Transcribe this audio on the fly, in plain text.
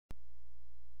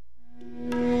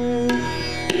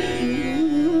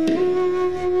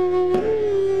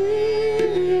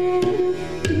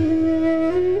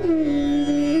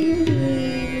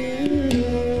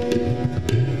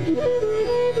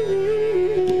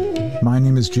My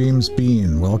name is James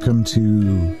Bean. Welcome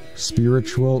to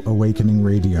Spiritual Awakening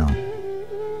Radio.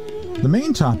 The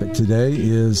main topic today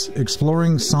is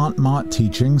exploring Sant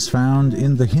teachings found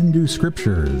in the Hindu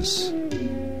scriptures.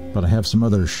 But I have some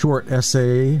other short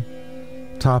essay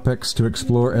topics to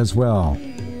explore as well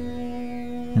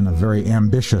in a very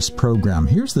ambitious program.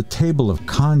 Here's the table of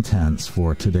contents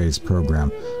for today's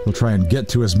program. We'll try and get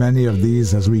to as many of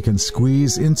these as we can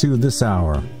squeeze into this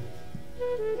hour.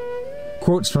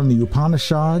 Quotes from the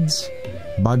Upanishads,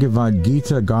 Bhagavad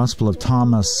Gita, Gospel of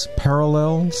Thomas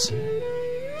parallels,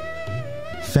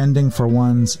 fending for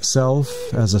one's self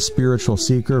as a spiritual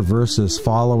seeker versus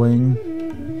following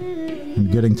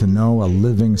and getting to know a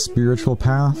living spiritual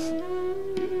path.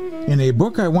 In a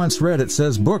book I once read, it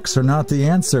says, books are not the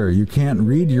answer. You can't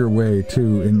read your way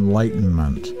to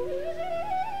enlightenment.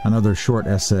 Another short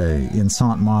essay. In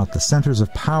Sant, the centers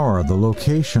of power, the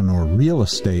location or real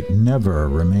estate never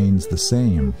remains the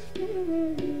same.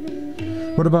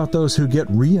 What about those who get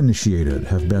reinitiated,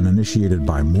 have been initiated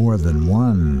by more than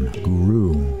one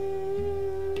guru?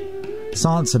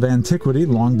 Sants of Antiquity,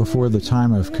 long before the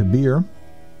time of Kabir.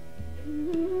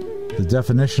 The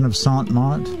definition of Sant,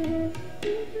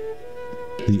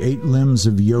 the 8 limbs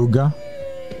of yoga,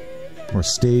 or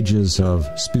stages of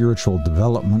spiritual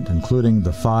development, including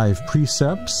the 5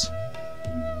 precepts,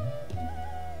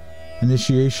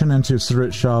 initiation into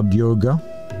Srit Shabd Yoga,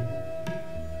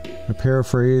 a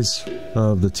paraphrase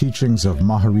of the teachings of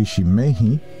Maharishi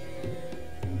Mehi,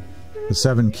 the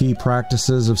 7 key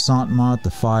practices of Sant, the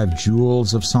 5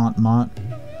 jewels of Sant. A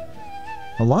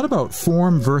lot about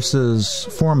form versus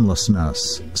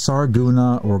formlessness,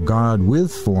 Sarguna or God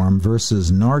with form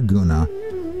versus Narguna,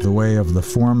 the way of the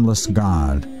formless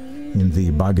God in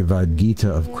the Bhagavad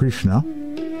Gita of Krishna,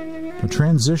 a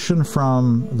transition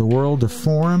from the world of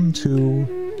form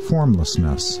to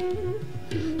formlessness.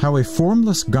 How a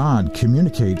formless God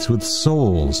communicates with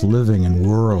souls living in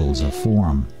worlds of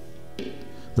form.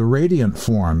 The radiant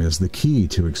form is the key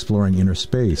to exploring inner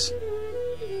space.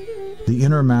 The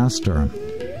inner master,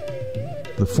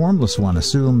 the formless one,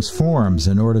 assumes forms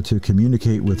in order to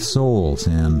communicate with souls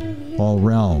in all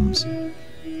realms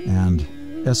and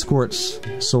escorts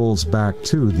souls back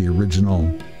to the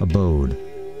original abode.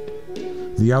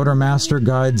 The outer master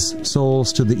guides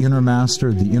souls to the inner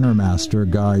master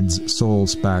guides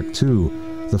souls back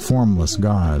to the formless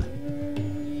God.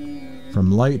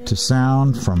 From light to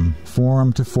sound, from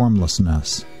form to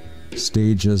formlessness,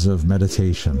 stages of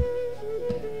meditation.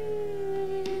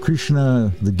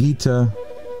 Krishna, the Gita,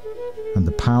 and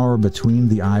the power between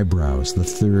the eyebrows, the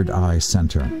third eye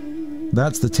center.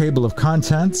 That's the table of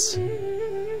contents.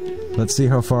 Let's see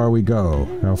how far we go,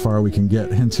 how far we can get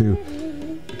into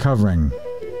covering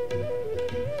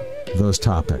those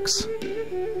topics.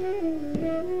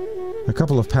 A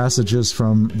couple of passages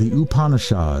from the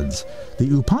Upanishads.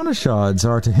 The Upanishads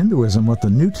are to Hinduism what the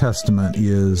New Testament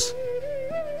is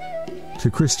to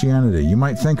Christianity. You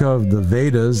might think of the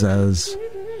Vedas as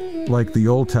like the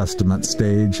Old Testament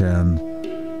stage and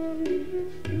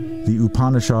the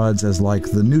Upanishads as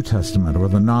like the New Testament or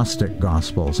the Gnostic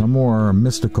Gospels, a more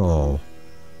mystical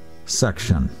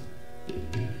section.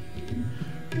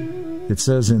 It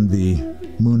says in the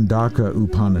Mundaka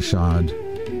Upanishad,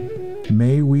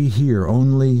 "May we hear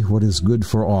only what is good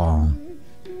for all.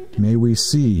 May we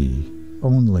see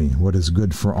only what is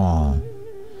good for all.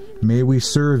 May we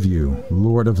serve you,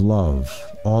 Lord of love,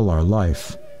 all our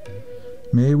life.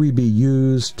 May we be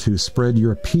used to spread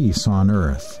your peace on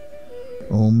earth.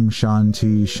 Om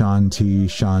Shanti Shanti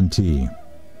Shanti."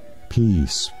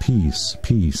 Peace, peace,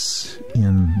 peace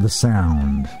in the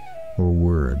sound or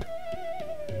word.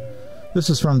 This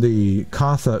is from the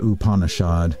Katha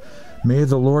Upanishad. May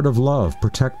the Lord of love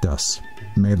protect us.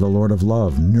 May the Lord of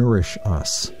love nourish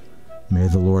us. May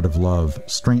the Lord of love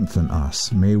strengthen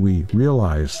us. May we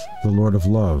realize the Lord of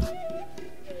love.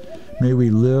 May we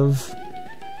live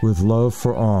with love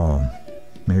for all.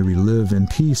 May we live in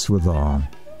peace with all.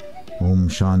 Om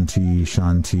Shanti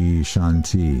Shanti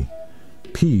Shanti.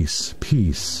 Peace,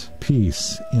 peace,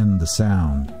 peace in the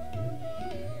sound.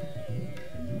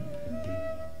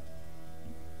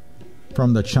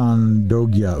 From the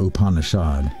Chandogya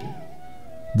Upanishad.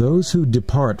 Those who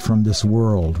depart from this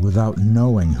world without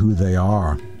knowing who they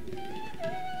are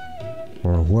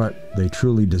or what they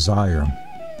truly desire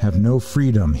have no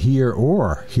freedom here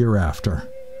or hereafter.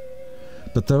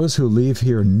 But those who leave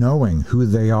here knowing who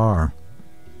they are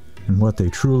and what they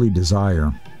truly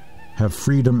desire have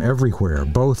freedom everywhere,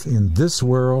 both in this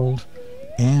world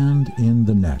and in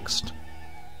the next.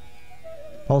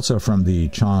 Also from the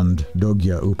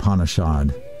Chandogya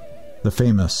Upanishad, the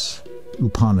famous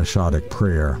Upanishadic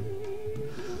prayer.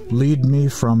 Lead me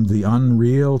from the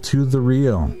unreal to the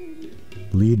real.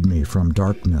 Lead me from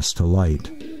darkness to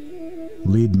light.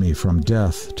 Lead me from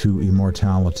death to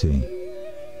immortality.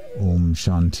 Om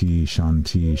Shanti,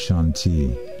 Shanti,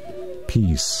 Shanti.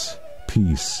 Peace,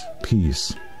 peace,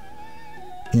 peace.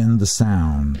 In the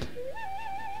sound.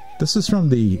 This is from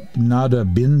the Nada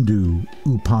Bindu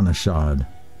Upanishad.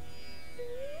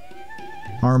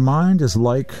 Our mind is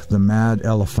like the mad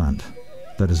elephant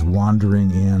that is wandering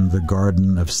in the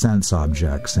garden of sense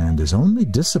objects and is only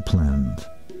disciplined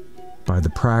by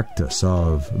the practice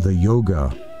of the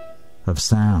yoga of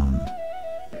sound.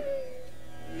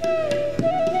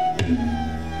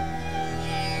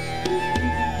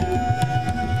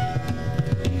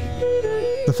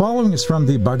 The following is from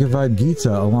the Bhagavad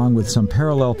Gita, along with some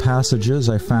parallel passages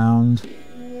I found,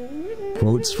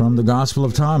 quotes from the Gospel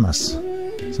of Thomas,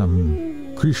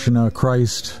 some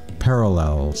Krishna-Christ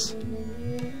parallels.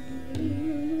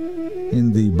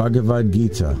 In the Bhagavad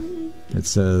Gita, it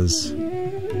says,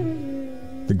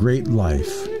 "The great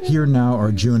life, hear now,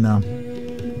 Arjuna,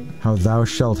 how thou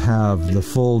shalt have the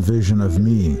full vision of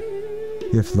me,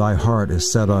 if thy heart is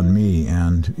set on me,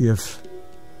 and if,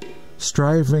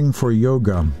 striving for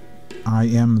yoga, I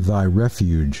am thy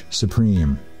refuge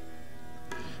supreme.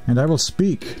 And I will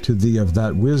speak to thee of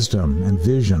that wisdom and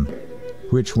vision,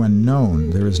 which when known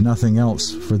there is nothing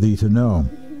else for thee to know.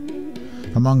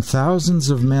 Among thousands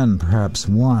of men perhaps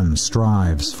one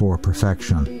strives for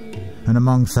perfection, and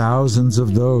among thousands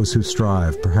of those who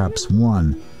strive perhaps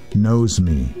one knows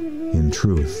me in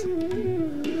truth.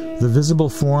 The visible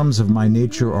forms of my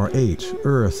nature are 8,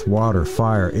 earth, water,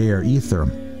 fire, air,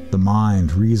 ether, the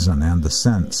mind, reason, and the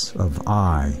sense of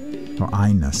I, or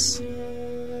I-ness.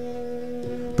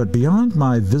 But beyond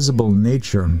my visible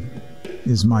nature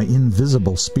is my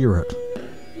invisible spirit.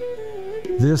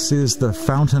 This is the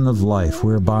fountain of life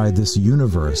whereby this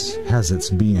universe has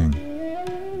its being.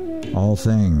 All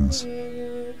things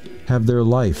have their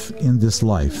life in this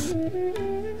life,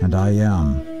 and I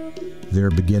am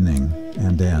their beginning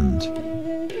and end."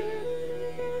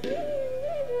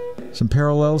 Some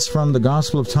parallels from the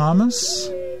Gospel of Thomas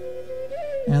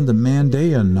and the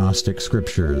Mandaean Gnostic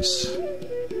scriptures,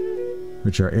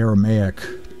 which are Aramaic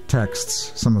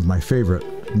texts, some of my favorite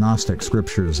Gnostic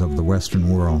scriptures of the Western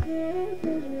world.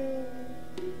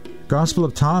 Gospel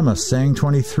of Thomas, saying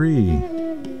 23.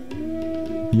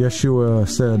 Yeshua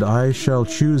said, "I shall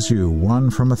choose you 1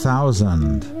 from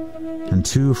 1,000, and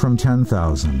 2 from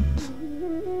 10,000,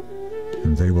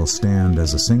 and they will stand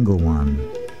as a single one."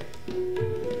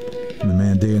 In the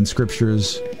Mandaean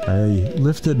scriptures, I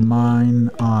lifted mine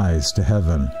eyes to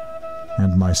heaven,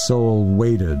 and my soul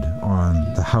waited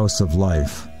on the house of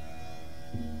life.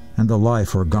 And the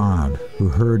life, or God, who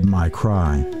heard my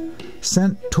cry,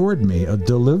 sent toward me a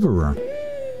deliverer.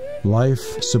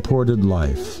 Life supported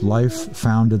life. Life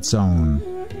found its own.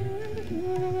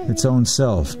 Its own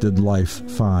self did life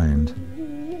find.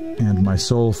 And my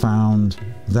soul found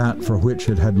that for which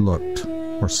it had looked,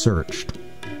 or searched.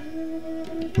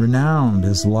 Renowned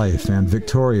is life and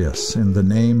victorious in the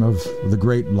name of the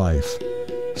great life.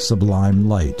 Sublime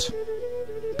light,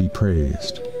 be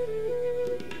praised.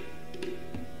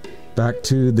 Back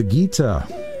to the Gita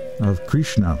of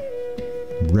Krishna.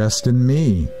 Rest in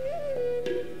me.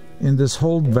 In this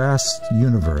whole vast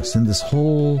universe,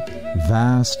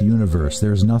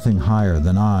 there's nothing higher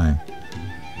than I.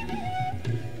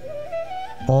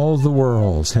 All the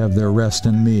worlds have their rest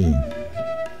in me,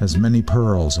 as many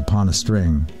pearls upon a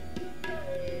string.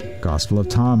 Gospel of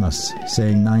Thomas,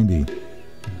 saying 90.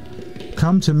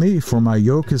 Come to me, for my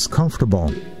yoke is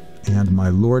comfortable, and my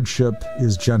lordship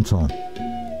is gentle,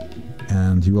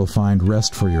 and you will find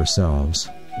rest for yourselves.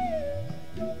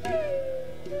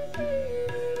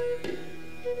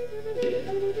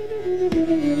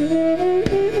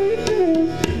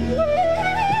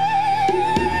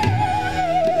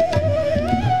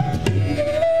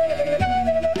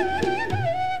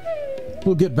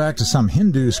 We'll get back to some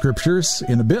Hindu scriptures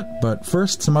in a bit, but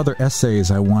first some other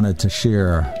essays I wanted to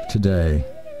share today.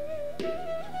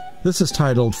 This is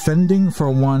titled Fending for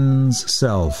One's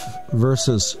Self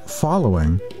versus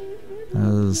Following,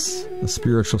 as a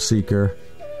spiritual seeker,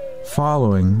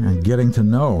 following and getting to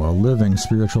know a living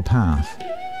spiritual path.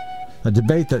 A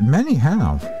debate that many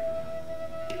have.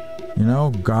 You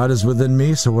know, God is within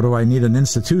me, so what do I need an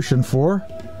institution for?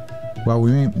 Well,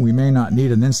 we may not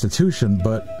need an institution,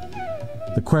 but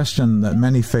the question that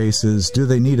many face is, do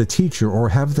they need a teacher, or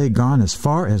have they gone as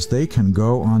far as they can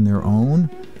go on their own?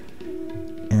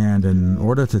 And in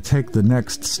order to take the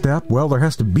next step, well, there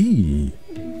has to be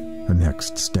a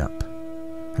next step.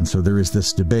 And so there is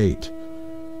this debate.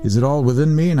 Is it all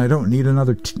within me and I don't need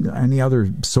any other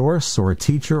source or a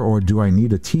teacher, or do I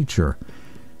need a teacher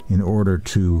in order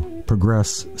to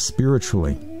progress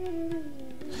spiritually?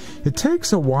 It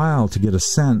takes a while to get a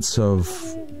sense of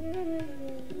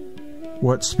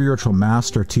what spiritual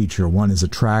master teacher one is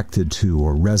attracted to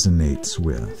or resonates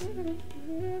with.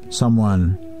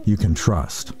 Someone you can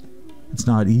trust. It's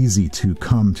not easy to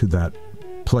come to that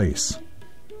place.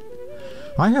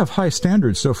 I have high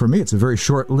standards, so for me it's a very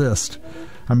short list.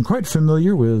 I'm quite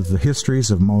familiar with the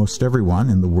histories of most everyone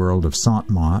in the world of Sant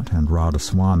and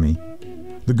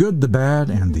Radhasoami, the good, the bad,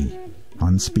 and the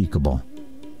unspeakable.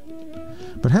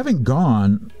 But having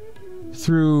gone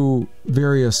through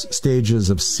various stages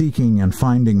of seeking and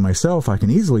finding myself, I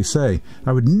can easily say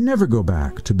I would never go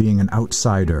back to being an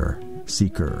outsider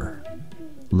seeker,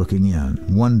 looking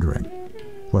in, wondering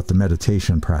what the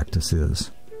meditation practice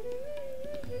is.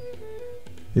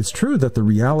 It's true that the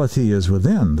reality is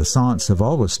within. The Sants have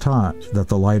always taught that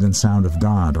the light and sound of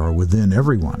God are within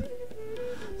everyone.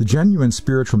 The genuine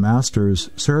spiritual masters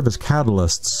serve as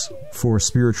catalysts for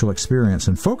spiritual experience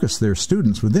and focus their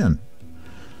students within,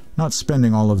 not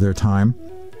spending all of their time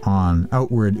on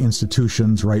outward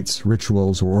institutions, rites,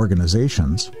 rituals, or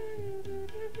organizations.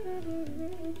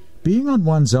 Being on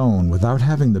one's own without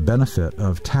having the benefit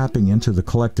of tapping into the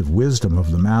collective wisdom of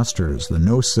the masters, the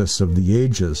gnosis of the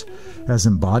ages, as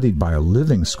embodied by a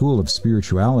living school of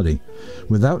spirituality,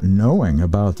 without knowing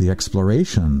about the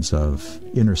explorations of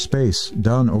inner space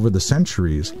done over the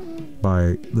centuries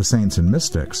by the saints and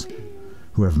mystics,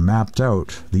 who have mapped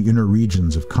out the inner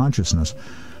regions of consciousness,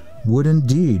 would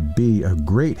indeed be a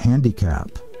great handicap.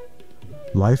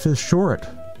 Life is short.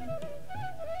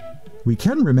 We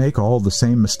can remake all the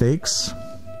same mistakes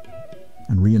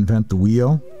and reinvent the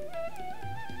wheel,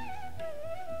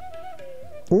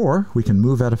 or we can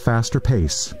move at a faster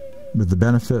pace with the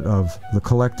benefit of the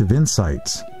collective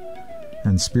insights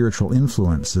and spiritual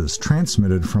influences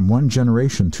transmitted from one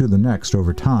generation to the next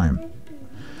over time.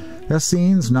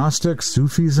 Essenes, Gnostics,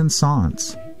 Sufis, and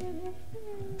Sants.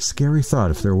 Scary thought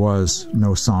if there was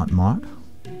no Sant Mat.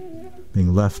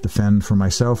 Being left to fend for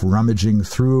myself, rummaging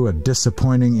through a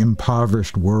disappointing,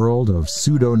 impoverished world of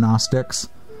pseudo-Gnostics,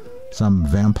 some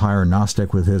vampire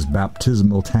Gnostic with his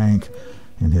baptismal tank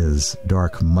in his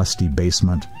dark, musty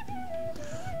basement,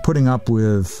 putting up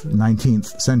with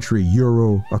 19th century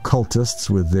Euro occultists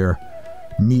with their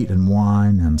meat and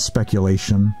wine and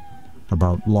speculation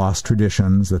about lost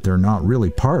traditions that they're not really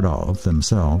part of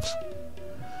themselves,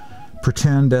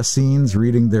 pretend Essenes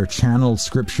reading their channeled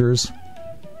scriptures,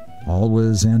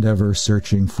 always and ever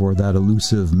searching for that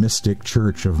elusive mystic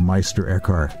church of Meister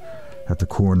Eckhart at the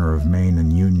corner of Main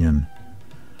and Union,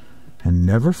 and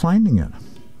never finding it.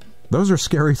 Those are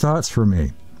scary thoughts for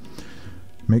me.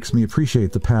 Makes me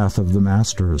appreciate the path of the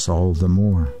masters all the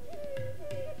more.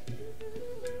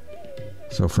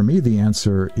 So for me, the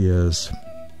answer is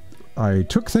I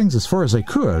took things as far as I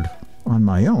could on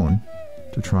my own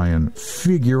to try and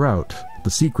figure out the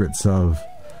secrets of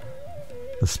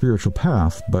the spiritual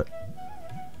path, but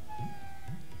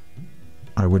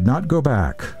I would not go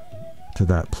back to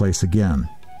that place again.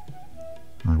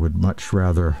 I would much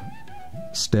rather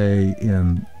stay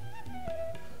in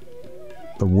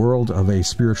the world of a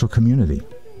spiritual community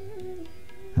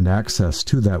and access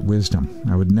to that wisdom.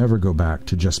 I would never go back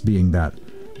to just being that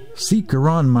seeker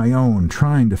on my own,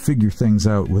 trying to figure things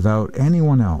out without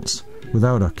anyone else,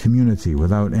 without a community,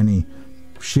 without any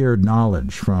shared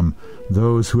knowledge from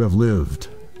those who have lived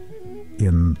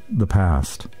in the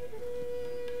past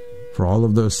for all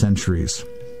of those centuries.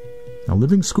 A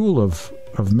living school of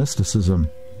mysticism,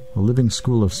 a living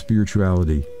school of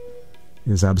spirituality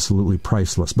is absolutely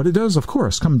priceless. But it does, of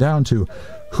course, come down to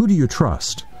who do you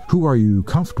trust? Who are you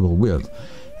comfortable with?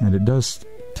 And it does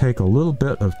take a little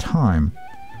bit of time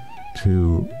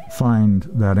to find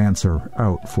that answer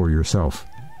out for yourself.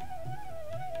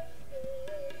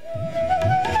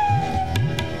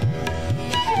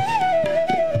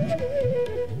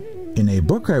 In a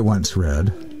book I once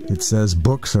read, it says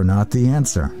books are not the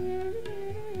answer.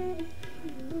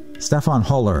 Stefan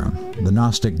Holler, the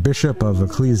Gnostic bishop of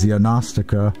Ecclesia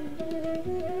Gnostica,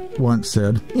 once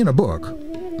said, in a book,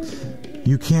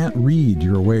 you can't read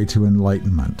your way to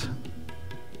enlightenment.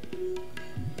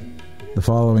 The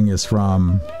following is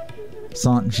from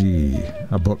Sant,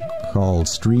 a book called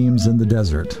Streams in the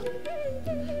Desert.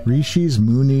 Rishis,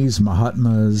 Munis,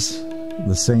 Mahatmas,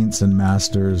 the saints and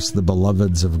masters, the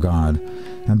beloveds of God,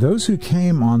 and those who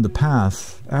came on the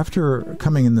path after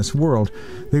coming in this world,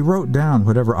 they wrote down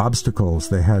whatever obstacles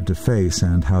they had to face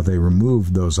and how they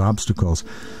removed those obstacles,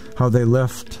 how they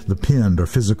left the pinned or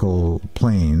physical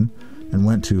plane and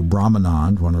went to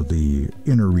Brahmanand, one of the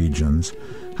inner regions,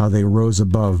 how they rose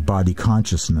above body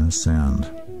consciousness and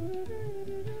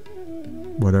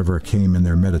whatever came in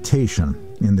their meditation,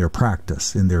 in their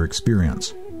practice, in their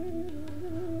experience.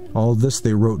 All this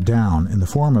they wrote down in the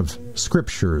form of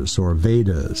scriptures or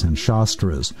Vedas and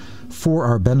Shastras for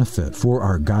our benefit, for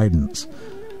our guidance.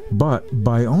 But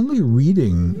by only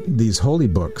reading these holy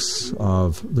books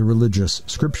of the religious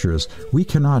scriptures, we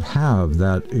cannot have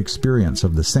that experience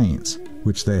of the saints,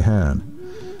 which they had.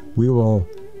 We will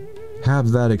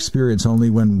have that experience only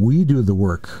when we do the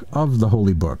work of the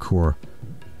holy book or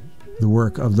the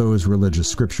work of those religious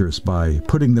scriptures by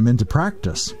putting them into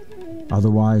practice.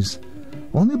 Otherwise,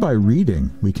 only by reading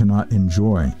we cannot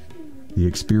enjoy the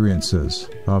experiences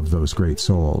of those great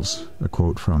souls. A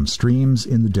quote from Streams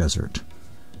in the Desert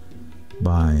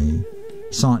by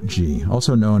Sant Ji,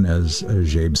 also known as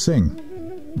Jabe Singh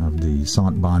of the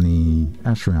Sant Bani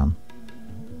Ashram.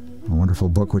 A wonderful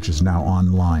book which is now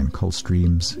online called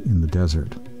Streams in the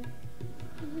Desert.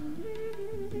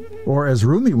 Or as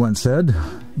Rumi once said,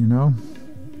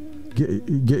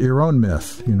 get your own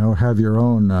myth, have your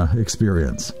own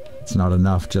experience. It's not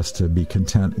enough just to be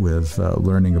content with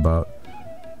learning about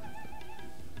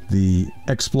the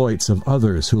exploits of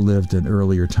others who lived in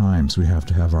earlier times. We have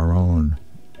to have our own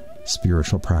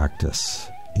spiritual practice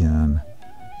in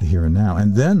the here and now.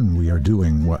 And then we are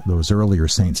doing what those earlier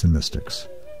saints and mystics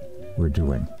were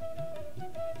doing.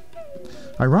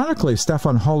 Ironically,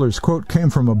 Stefan Haller's quote came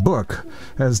from a book,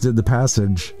 as did the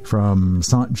passage from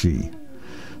Sant Ji.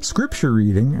 Scripture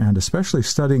reading, and especially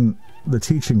studying the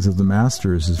teachings of the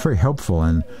masters, is very helpful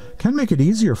and can make it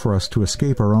easier for us to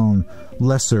escape our own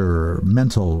lesser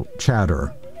mental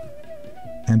chatter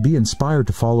and be inspired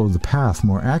to follow the path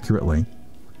more accurately.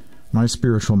 My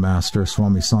spiritual master,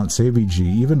 Swami Sant Sevi Ji,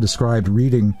 even described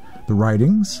reading the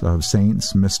writings of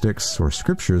saints, mystics, or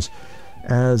scriptures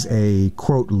as a,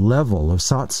 quote, level of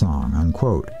satsang,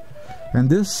 unquote. And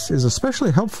this is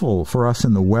especially helpful for us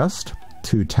in the West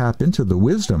to tap into the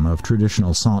wisdom of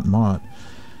traditional Sant Mat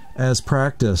as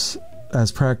practiced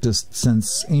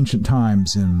since ancient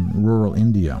times in rural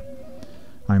India.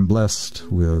 I'm blessed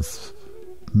with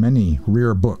many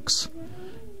rare books,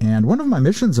 and one of my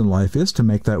missions in life is to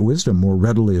make that wisdom more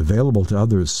readily available to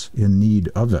others in need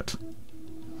of it.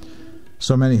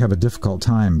 So many have a difficult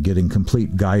time getting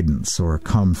complete guidance or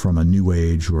come from a New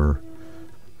Age or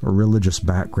a religious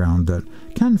background that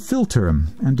can filter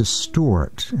and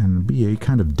distort and be a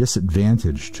kind of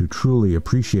disadvantage to truly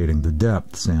appreciating the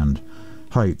depths and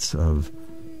heights of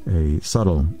a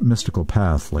subtle mystical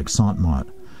path like Sant Mat.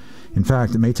 In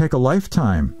fact, it may take a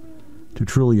lifetime to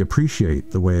truly appreciate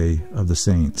the way of the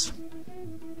saints.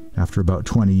 After about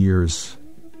 20 years,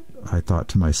 I thought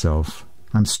to myself,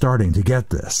 I'm starting to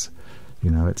get this.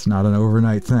 It's not an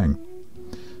overnight thing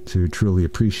to truly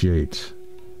appreciate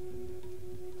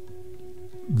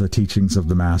the teachings of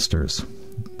the masters.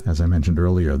 As I mentioned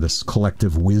earlier, this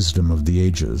collective wisdom of the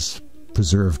ages,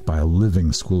 preserved by a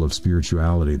living school of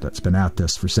spirituality that's been at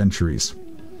this for centuries.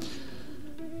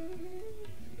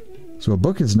 So a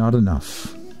book is not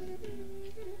enough.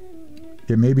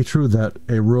 It may be true that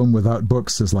a room without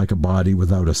books is like a body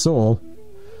without a soul,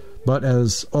 but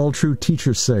as all true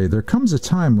teachers say, there comes a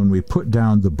time when we put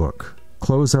down the book,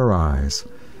 close our eyes,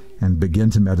 and begin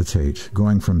to meditate,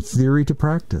 going from theory to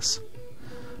practice.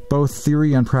 Both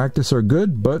theory and practice are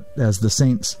good, but as the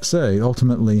saints say,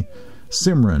 ultimately,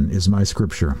 Simran is my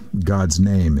scripture, God's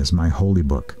name is my holy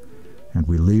book, and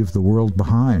we leave the world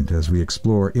behind as we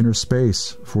explore inner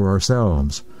space for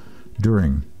ourselves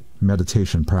during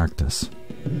meditation practice.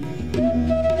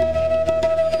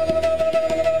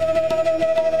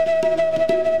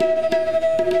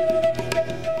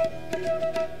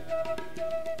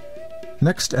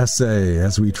 Next essay,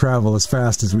 as we travel as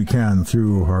fast as we can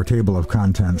through our table of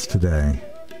contents today.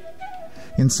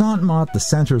 In Sant Mat, the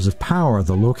centers of power,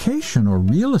 the location or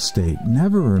real estate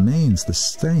never remains the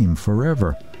same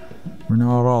forever. We're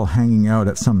not all hanging out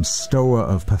at some stoa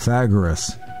of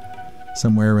Pythagoras,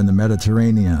 somewhere in the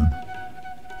Mediterranean.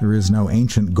 There is no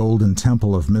ancient golden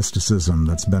temple of mysticism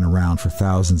that's been around for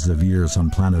thousands of years on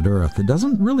planet Earth. It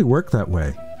doesn't really work that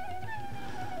way.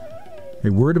 A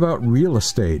word about real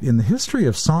estate. In the history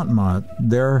of Sant Mat,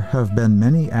 there have been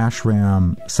many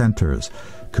ashram centers.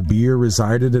 Kabir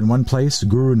resided in one place,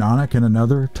 Guru Nanak in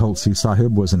another, Tulsi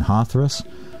Sahib was in Hathras,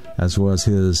 as was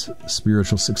his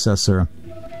spiritual successor,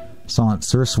 Sant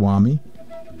Surswami.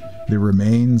 There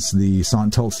remains the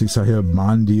Sant Tulsi Sahib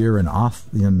Mandir in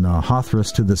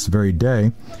Hathras to this very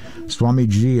day.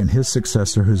 Swamiji and his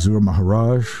successor, Huzur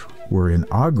Maharaj, were in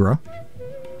Agra.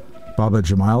 Baba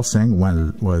Jamal Singh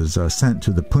was sent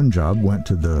to the Punjab, went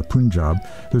to the Punjab.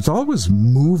 There's always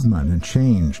movement and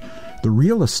change. The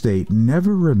real estate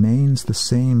never remains the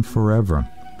same forever.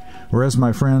 Or as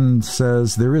my friend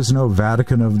says, there is no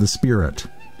Vatican of the Spirit.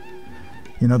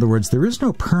 In other words, there is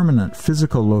no permanent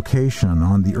physical location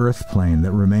on the earth plane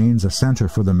that remains a center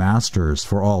for the masters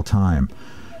for all time.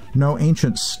 No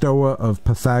ancient stoa of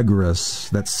Pythagoras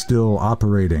that's still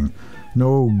operating.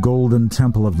 No golden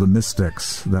temple of the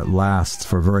mystics that lasts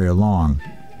for very long.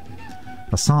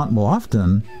 A Sant will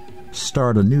often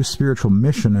start a new spiritual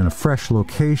mission in a fresh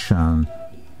location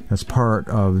as part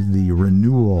of the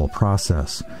renewal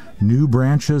process. New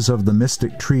branches of the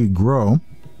mystic tree grow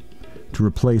to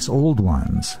replace old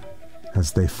ones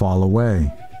as they fall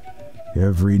away.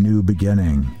 Every new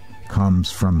beginning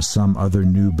comes from some other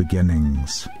new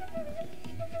beginnings.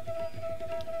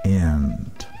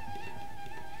 End.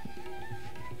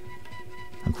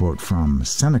 A quote from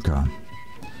Seneca.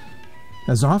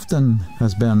 As often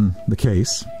has been the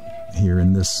case here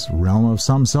in this realm of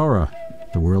samsara,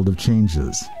 the world of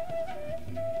changes,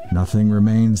 nothing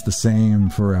remains the same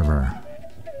forever.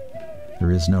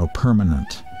 There is no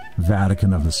permanent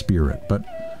Vatican of the Spirit, but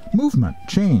movement,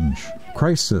 change,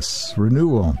 crisis,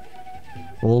 renewal,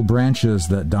 old branches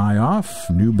that die off,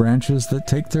 new branches that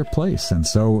take their place, and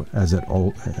so has it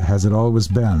always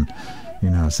been,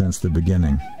 since the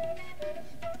beginning.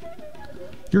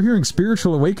 You're hearing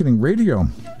Spiritual Awakening Radio.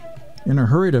 In a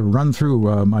hurry to run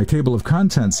through my table of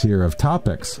contents here of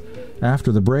topics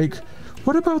after the break.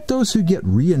 What about those who get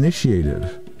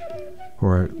reinitiated?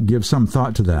 Or give some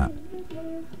thought to that.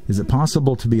 Is it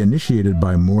possible to be initiated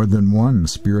by more than one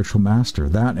spiritual master?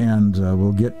 That, and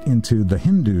we'll get into the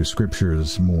Hindu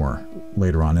scriptures more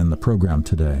later on in the program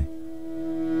today.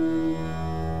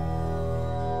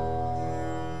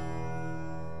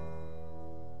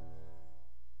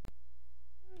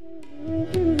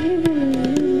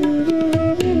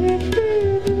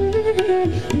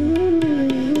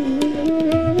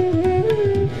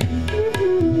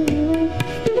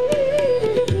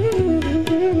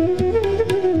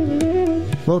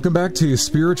 Welcome back to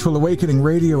Spiritual Awakening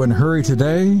Radio and hurry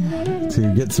today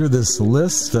to get through this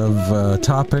list of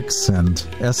topics and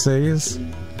essays.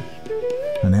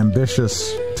 An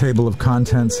ambitious table of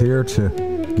contents here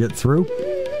to get through.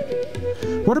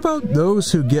 What about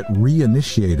those who get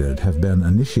reinitiated, have been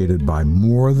initiated by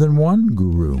more than one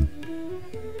guru?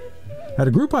 At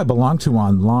a group I belong to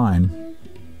online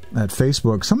at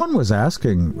Facebook, someone was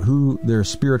asking who their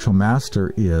spiritual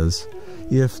master is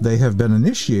if they have been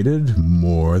initiated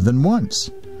more than once,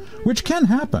 which can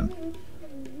happen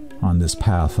on this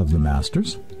path of the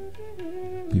masters.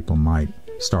 People might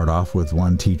start off with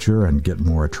one teacher and get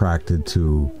more attracted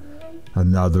to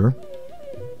another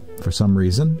for some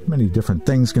reason. Many different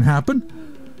things can happen.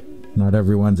 Not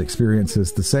everyone's experience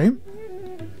is the same.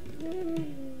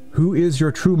 Who is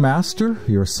your true master,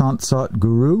 your Sant Sat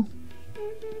Guru?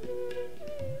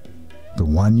 The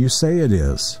one you say it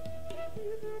is.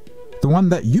 The one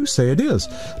that you say it is.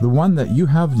 The one that you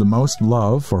have the most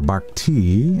love or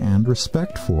bhakti and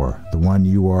respect for. The one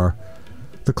you are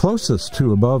the closest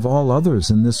to above all others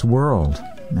in this world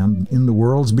and in the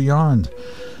worlds beyond.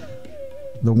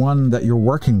 The one that you're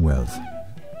working with.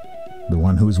 The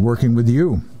one who's working with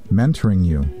you, mentoring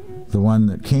you. The one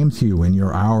that came to you in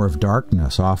your hour of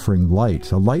darkness, offering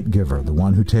light, a light giver, the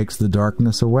one who takes the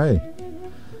darkness away.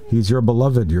 He's your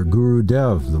beloved, your Guru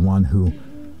Dev, the one who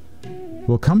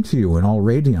will come to you in all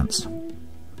radiance.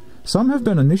 Some have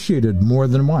been initiated more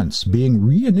than once. Being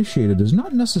reinitiated is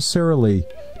not necessarily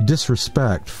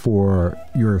disrespect for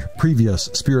your previous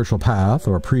spiritual path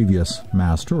or previous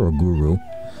master or guru.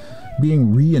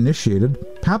 Being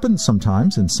reinitiated happens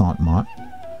sometimes in Sant Mat.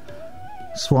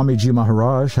 Swamiji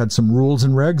Maharaj had some rules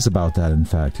and regs about that, in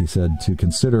fact. He said to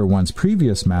consider one's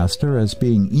previous master as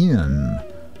being in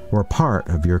or part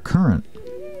of your current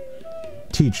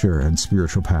teacher and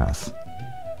spiritual path.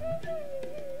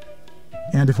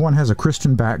 And if one has a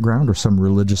Christian background or some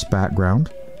religious background,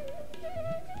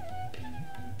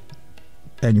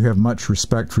 and you have much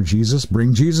respect for Jesus,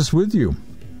 bring Jesus with you.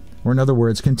 Or in other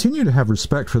words, continue to have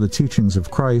respect for the teachings of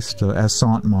Christ, as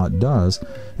Sant Mat does,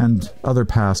 and other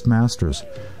past masters.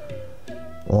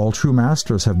 All true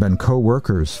masters have been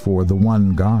co-workers for the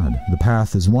one God. The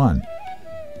path is one.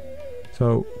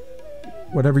 So,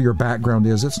 whatever your background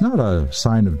is, it's not a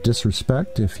sign of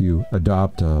disrespect if you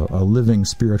adopt a living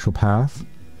spiritual path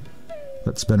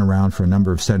that's been around for a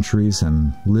number of centuries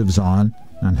and lives on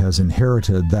and has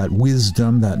inherited that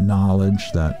wisdom, that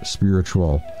knowledge, that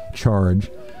spiritual charge,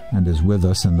 and is with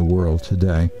us in the world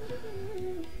today.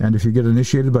 And if you get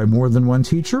initiated by more than one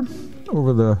teacher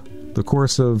over the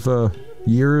course of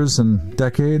years and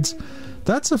decades,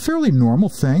 that's a fairly normal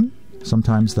thing.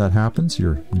 Sometimes that happens.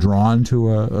 You're drawn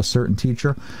to a certain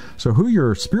teacher. So who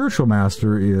your spiritual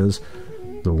master is,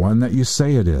 the one that you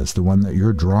say it is, the one that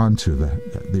you're drawn to,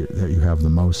 that you have the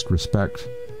most respect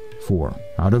for,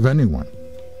 out of anyone.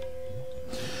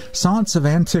 Sants of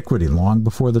Antiquity, long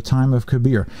before the time of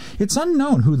Kabir. It's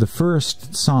unknown who the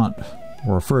first Sant,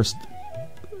 or first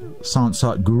Sant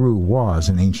Sat Guru was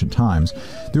in ancient times.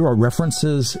 There are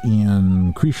references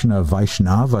in Krishna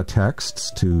Vaishnava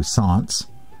texts to Sants.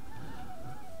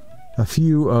 A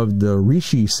few of the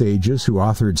Rishi sages who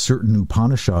authored certain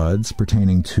Upanishads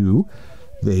pertaining to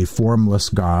the formless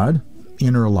God,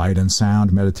 inner light and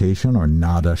sound meditation, or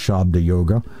Nada Shabda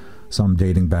Yoga, some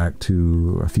dating back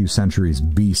to a few centuries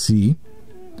BC,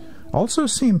 also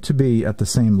seem to be at the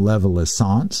same level as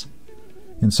Sants.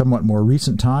 In somewhat more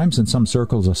recent times, in some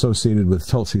circles associated with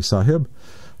Tulsi Sahib,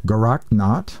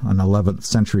 Gorakhnath, an 11th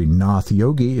century Nath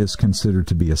yogi, is considered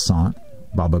to be a Sant.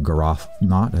 Baba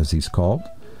Gorakhnath, as he's called,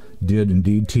 did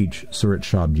indeed teach Surat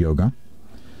Shabd Yoga.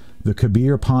 The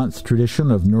Kabir Panth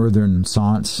tradition of northern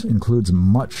Sants includes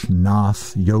much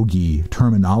Nath yogi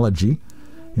terminology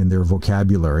in their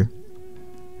vocabulary,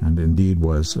 and indeed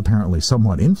was apparently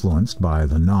somewhat influenced by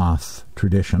the Nath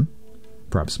tradition,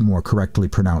 perhaps more correctly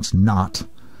pronounced Nat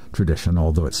tradition,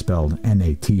 although it's spelled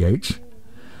N-A-T-H.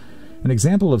 An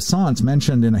example of Sants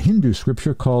mentioned in a Hindu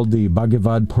scripture called the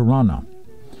Bhagavad Purana.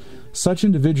 Such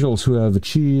individuals who have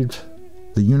achieved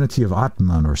the unity of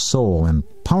Atman or soul and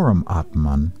Param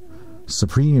Atman,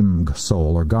 supreme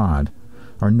soul or God,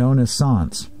 are known as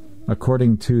Sants.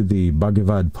 According to the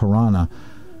Bhagavad Purana,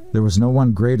 there was no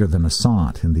one greater than a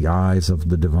Sant in the eyes of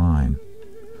the divine.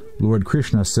 Lord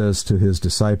Krishna says to his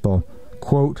disciple,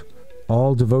 quote,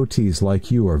 "All devotees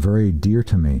like you are very dear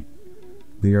to me.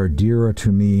 They are dearer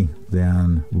to me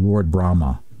than Lord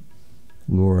Brahma,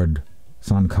 Lord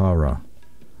Sankara,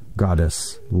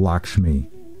 Goddess Lakshmi,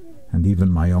 and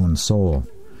even my own soul.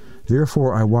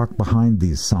 Therefore I walk behind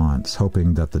these Sants,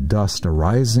 hoping that the dust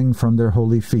arising from their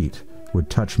holy feet would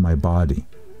touch my body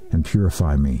and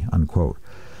purify me," unquote.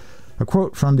 A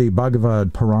quote from the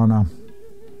Bhagavad Purana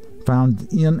found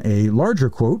in a larger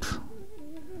quote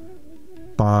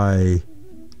by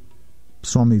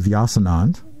Swami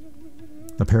Vyasanand,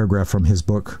 a paragraph from his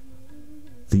book,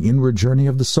 The Inward Journey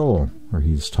of the Soul, where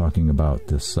he's talking about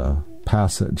this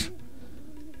passage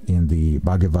in the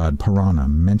Bhagavad Purana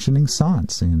mentioning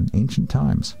Sants in ancient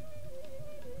times.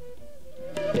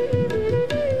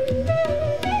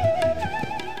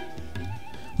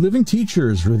 Living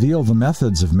teachers reveal the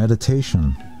methods of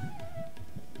meditation.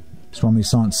 Swami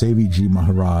Sant Seviji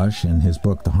Maharaj, in his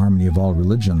book The Harmony of All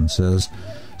Religions, says,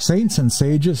 "Saints and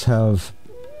sages have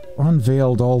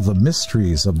unveiled all the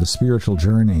mysteries of the spiritual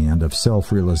journey and of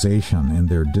self-realization in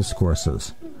their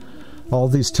discourses. All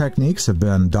these techniques have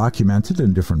been documented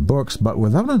in different books, but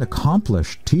without an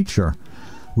accomplished teacher,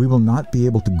 we will not be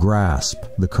able to grasp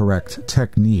the correct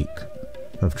technique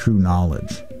of true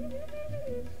knowledge."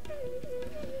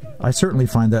 I certainly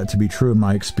find that to be true in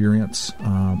my experience.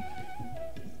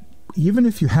 Even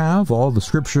if you have all the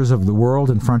scriptures of the world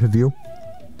in front of you,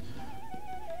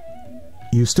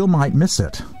 you still might miss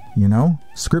it, you know?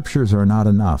 Scriptures are not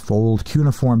enough. Old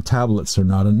cuneiform tablets are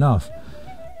not enough.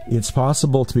 It's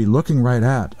possible to be looking right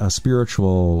at a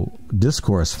spiritual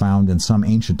discourse found in some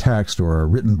ancient text or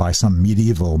written by some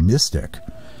medieval mystic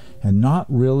and not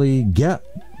really get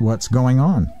what's going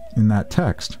on in that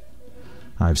text.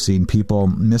 I've seen people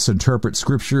misinterpret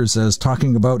scriptures as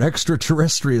talking about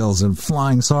extraterrestrials and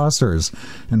flying saucers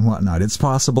and whatnot. It's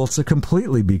possible to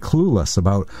completely be clueless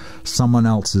about someone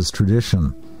else's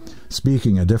tradition,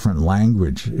 speaking a different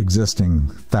language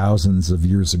existing thousands of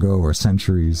years ago or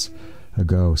centuries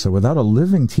ago. So without a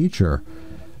living teacher,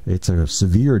 it's a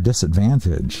severe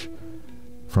disadvantage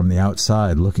from the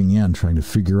outside looking in, trying to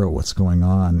figure out what's going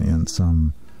on in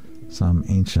some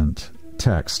ancient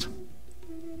text.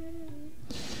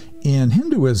 In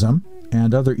Hinduism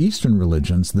and other Eastern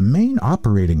religions, the main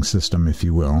operating system, if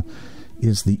you will,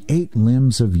 is the 8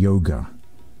 limbs of yoga,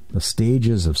 the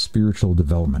stages of spiritual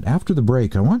development. After the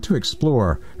break, I want to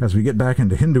explore, as we get back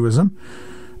into Hinduism,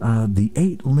 the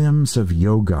 8 limbs of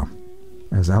yoga,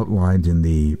 as outlined in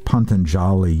the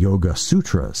Patanjali Yoga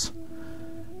Sutras,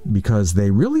 because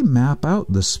they really map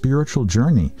out the spiritual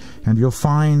journey. And you'll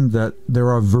find that there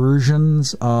are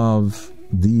versions of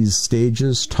these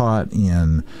stages taught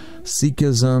in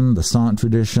Sikhism, the Sant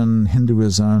tradition,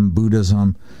 Hinduism,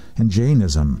 Buddhism, and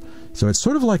Jainism. So it's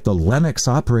sort of like the Linux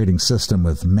operating system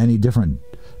with many different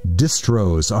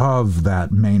distros of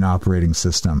that main operating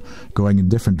system going in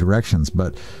different directions.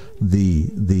 But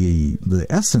the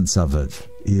essence of it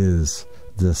is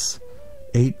this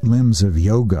 8 limbs of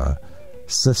yoga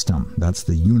system. That's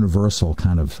the universal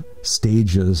kind of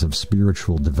stages of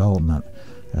spiritual development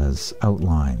as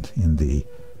outlined in the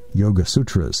Yoga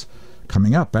Sutras.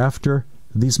 Coming up after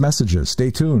these messages.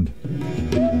 Stay tuned.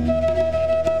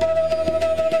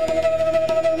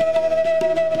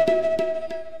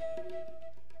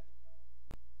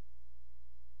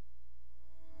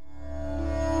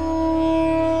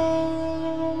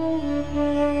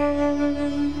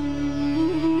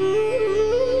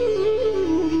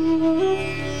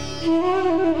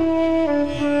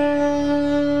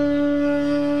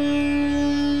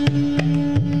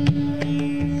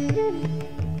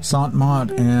 Sant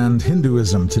and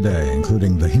Hinduism today,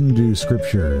 including the Hindu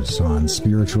scriptures on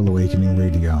Spiritual Awakening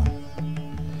Radio.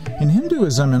 In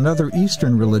Hinduism and other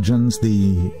Eastern religions,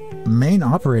 the main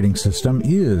operating system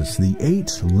is the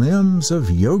 8 limbs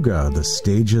of yoga, the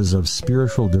stages of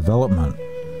spiritual development,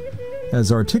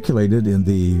 as articulated in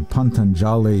the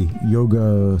Patanjali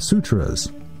Yoga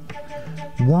Sutras.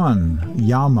 1.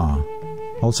 Yama,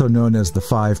 also known as the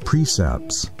 5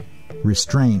 precepts,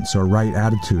 restraints or right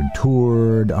attitude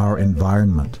toward our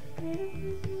environment.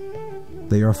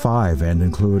 They are 5 and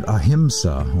include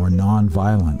ahimsa or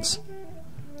non-violence,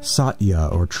 satya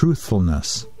or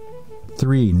truthfulness,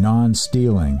 3.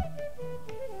 Non-stealing,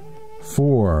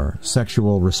 4.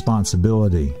 Sexual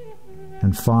responsibility,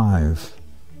 and 5.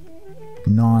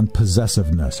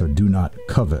 Non-possessiveness or do not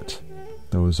covet.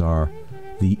 Those are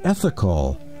the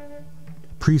ethical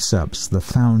precepts, the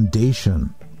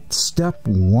foundation, step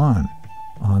 1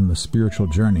 on the spiritual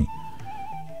journey.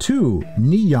 2.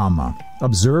 Niyama,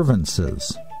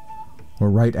 observances, or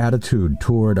right attitude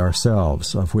toward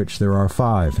ourselves, of which there are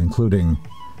 5, including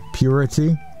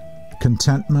purity,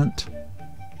 contentment,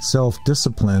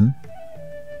 self-discipline,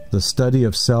 the study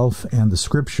of self and the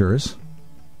scriptures,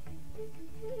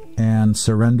 and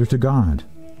surrender to God.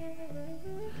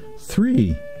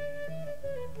 3.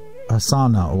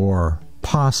 Asana, or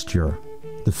posture,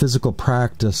 the physical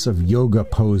practice of yoga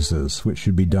poses, which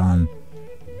should be done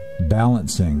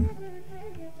balancing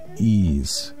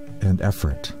ease and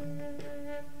effort.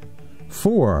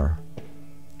 4.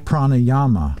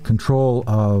 Pranayama, control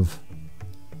of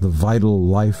the vital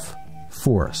life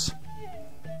force,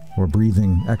 or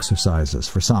breathing exercises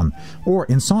for some. Or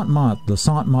in Sant, the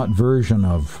Sant version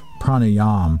of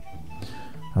pranayama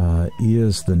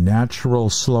is the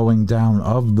natural slowing down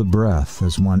of the breath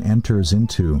as one enters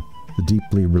into the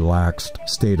deeply relaxed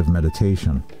state of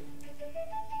meditation.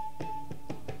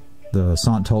 The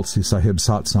Sant Tulsi Sahib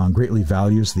Satsang greatly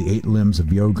values the 8 limbs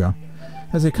of yoga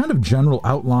as a kind of general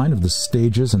outline of the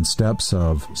stages and steps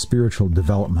of spiritual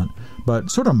development, but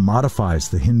sort of modifies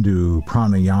the Hindu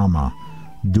pranayama,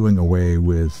 doing away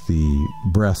with the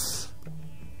breath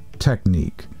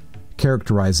technique,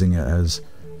 characterizing it as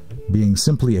being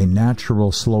simply a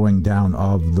natural slowing down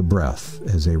of the breath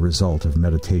as a result of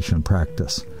meditation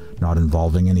practice, not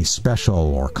involving any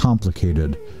special or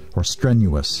complicated or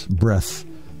strenuous breath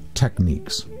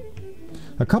techniques.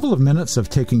 A couple of minutes of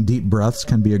taking deep breaths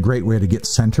can be a great way to get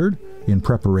centered in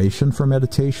preparation for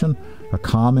meditation, a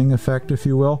calming effect, if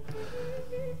you will.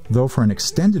 Though for an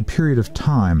extended period of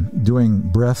time, doing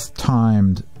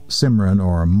breath-timed Simran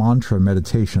or mantra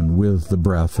meditation with the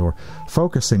breath or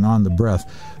focusing on the breath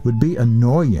would be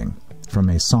annoying from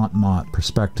a Sant Mat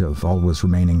perspective, always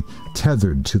remaining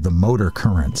tethered to the motor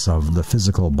currents of the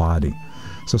physical body.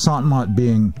 So Sant Mat,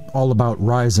 being all about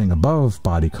rising above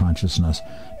body consciousness,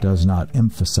 does not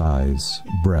emphasize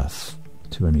breath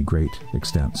to any great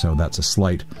extent. So that's a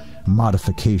slight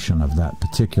modification of that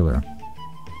particular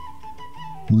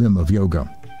limb of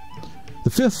yoga. The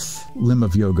 5th limb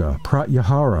of yoga,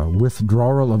 pratyahara,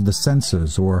 withdrawal of the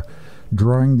senses, or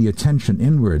drawing the attention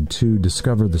inward to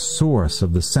discover the source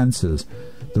of the senses,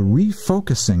 the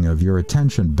refocusing of your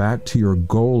attention back to your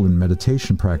goal in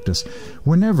meditation practice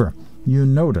whenever you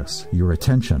notice your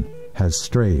attention has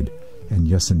strayed. And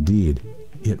yes, indeed,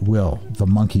 it will. The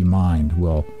monkey mind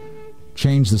will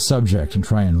change the subject and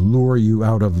try and lure you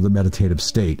out of the meditative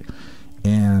state.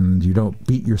 And you don't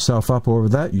beat yourself up over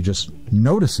that, you just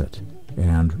notice it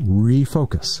and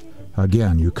refocus.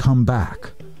 Again, you come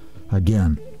back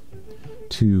again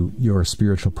to your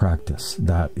spiritual practice.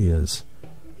 That is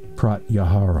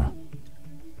pratyahara.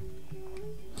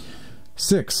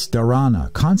 6.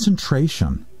 Dharana,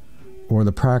 concentration, or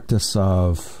the practice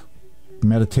of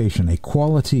meditation, a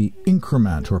quality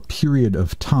increment or period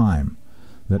of time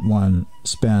that one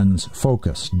spends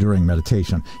focused during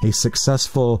meditation, a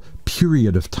successful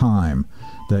period of time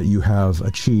that you have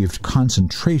achieved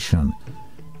concentration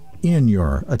in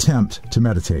your attempt to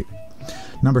meditate.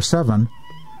 Number 7,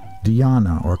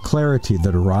 dhyana, or clarity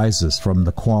that arises from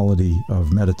the quality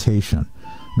of meditation.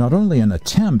 Not only an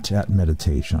attempt at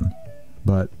meditation,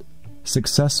 but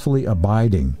successfully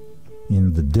abiding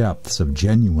in the depths of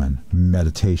genuine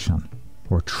meditation,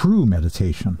 or true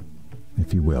meditation,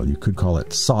 if you will. You could call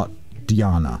it sat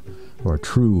dhyana, or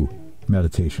true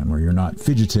meditation, where you're not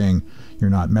fidgeting, you're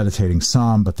not meditating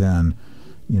some, but then,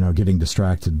 getting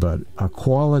distracted, but a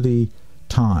quality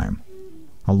time,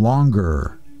 a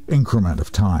longer increment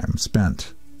of time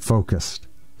spent focused.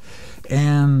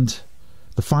 And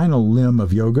the final limb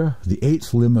of yoga, the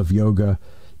 8th limb of yoga,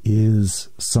 is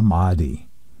samadhi.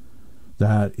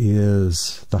 That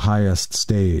is the highest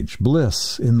stage.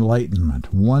 Bliss,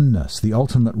 enlightenment, oneness, the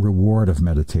ultimate reward of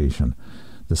meditation.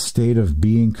 The state of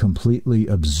being completely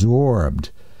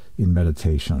absorbed in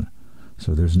meditation.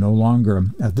 So there's no longer,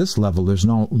 at this level, there's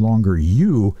no longer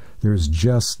you, there's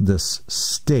just this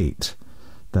state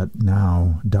that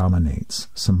now dominates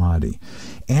samadhi.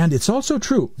 And it's also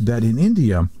true that in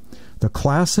India, the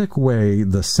classic way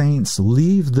the saints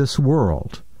leave this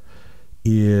world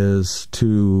is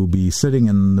to be sitting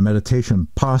in the meditation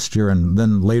posture and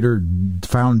then later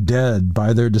found dead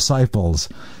by their disciples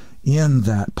in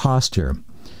that posture.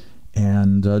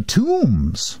 And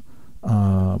tombs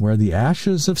where the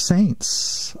ashes of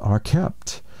saints are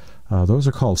kept. Those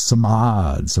are called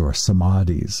samads or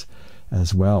samadhis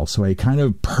as well. So a kind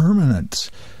of permanent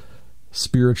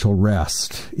spiritual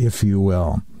rest, if you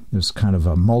will. There's kind of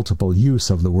a multiple use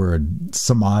of the word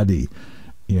samadhi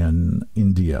in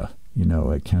India.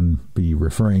 It can be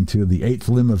referring to the 8th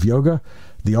limb of yoga,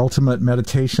 the ultimate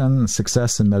meditation,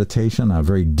 success in meditation, a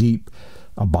very deep,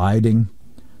 abiding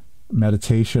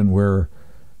meditation where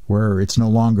it's no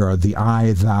longer the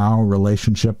I-thou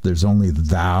relationship. There's only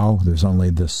thou. There's only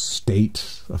this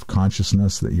state of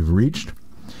consciousness that you've reached.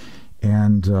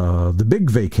 And the big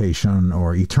vacation,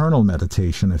 or eternal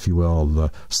meditation, if you will,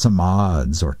 the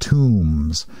samads or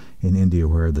tombs in India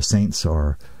where the saints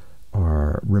are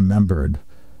remembered.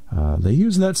 They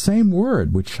use that same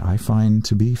word, which I find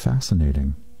to be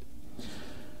fascinating.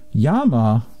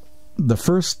 Yama, the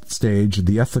first stage,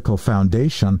 the ethical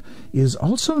foundation, is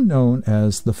also known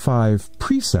as the 5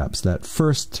 precepts, that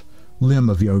first limb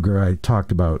of yoga I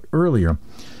talked about earlier.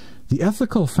 The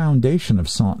ethical foundation of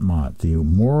Sant, the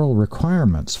moral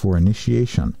requirements for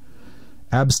initiation: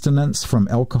 abstinence from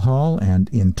alcohol and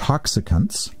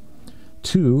intoxicants.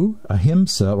 2,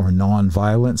 ahimsa, or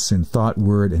non-violence in thought,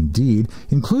 word, and deed,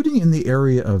 including in the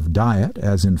area of diet,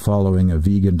 as in following a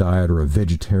vegan diet or a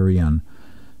vegetarian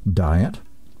diet.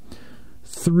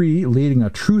 3, leading a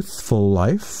truthful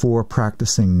life, for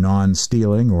practicing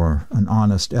non-stealing or an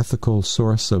honest ethical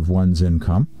source of one's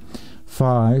income.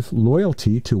 5,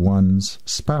 loyalty to one's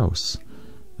spouse.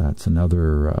 That's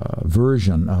another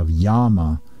version of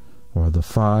yama, or the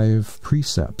 5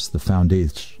 precepts,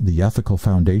 the ethical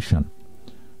foundation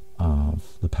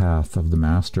of the path of the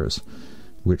masters,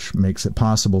 which makes it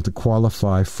possible to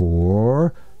qualify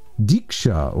for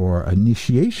diksha, or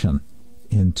initiation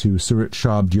into Surit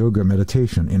Shabd Yoga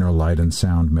meditation, inner light and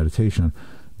sound meditation,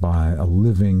 by a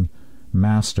living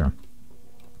master.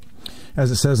 As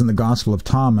it says in the Gospel of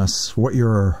Thomas, what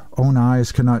your own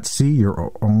eyes cannot see,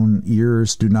 your own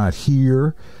ears do not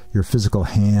hear, your physical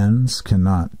hands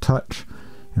cannot touch,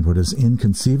 and what is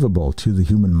inconceivable to the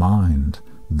human mind,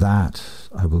 that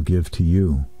I will give to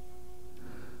you.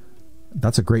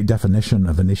 That's a great definition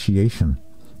of initiation.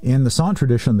 In the Sant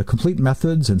tradition, the complete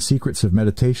methods and secrets of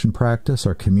meditation practice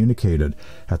are communicated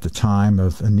at the time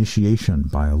of initiation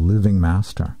by a living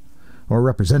master, or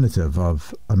representative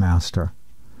of a master.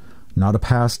 Not a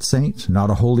past saint, not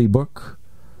a holy book,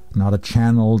 not a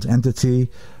channeled entity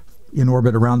in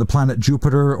orbit around the planet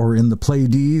Jupiter or in the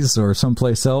Pleiades or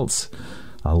someplace else.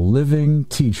 A living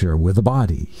teacher with a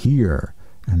body here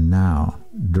and now,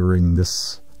 during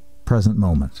this present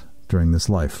moment, during this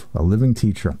life. A living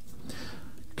teacher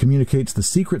communicates the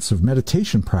secrets of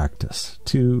meditation practice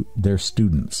to their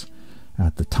students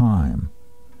at the time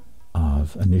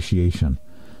of initiation.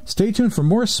 Stay tuned for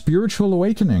more spiritual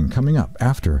awakening coming up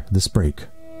after this break.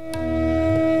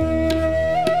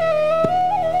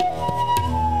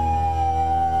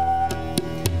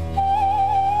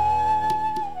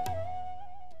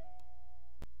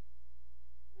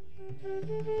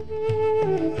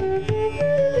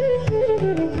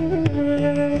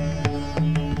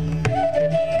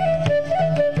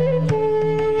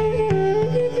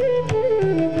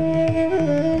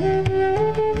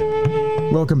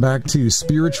 Welcome back to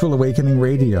Spiritual Awakening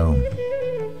Radio.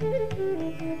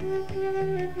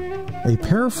 A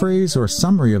paraphrase or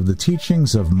summary of the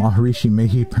teachings of Maharishi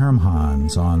Mehi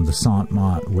Paramhans on the Sant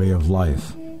Mat way of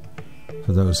life. For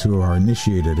for those who are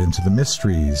initiated into the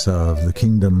mysteries of the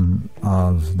kingdom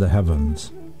of the heavens,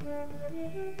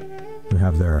 who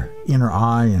have their inner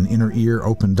eye and inner ear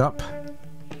opened up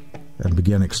and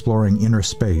begin exploring inner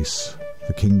space,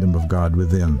 the kingdom of God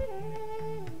within.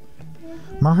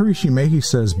 Maharishi Mehi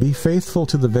says, be faithful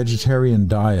to the vegetarian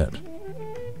diet.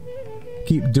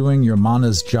 Keep doing your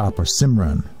manas jap or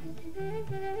simran,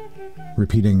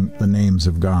 repeating the names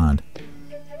of God,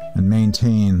 and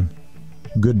maintain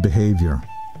good behavior.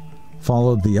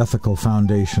 Follow the ethical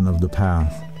foundation of the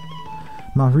path.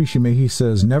 Maharishi Mehi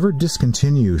says, never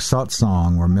discontinue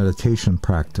satsang or meditation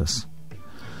practice.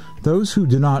 Those who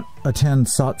do not attend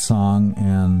satsang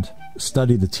and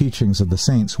study the teachings of the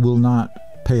saints will not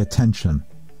pay attention,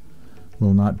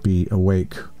 will not be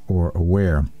awake or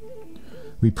aware.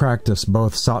 We practice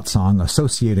both satsang,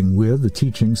 associating with the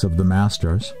teachings of the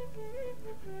masters,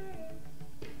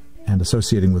 and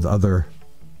associating with other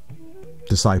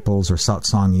disciples or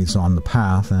satsangis on the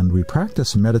path, and we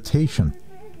practice meditation.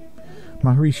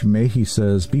 Maharishi Mehi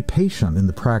says, be patient in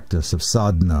the practice of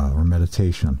sadhana or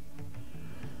meditation.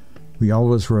 We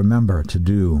always remember to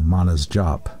do manas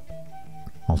jap,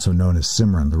 also known as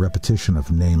simran, the repetition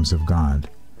of names of God,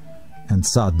 and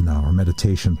sadhana or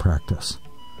meditation practice,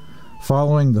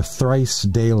 following the thrice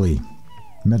daily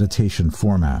meditation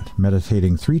format,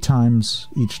 meditating 3 times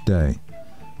each day,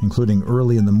 including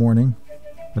early in the morning,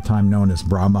 a time known as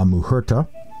Brahma Muhurta.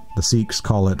 The Sikhs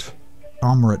call it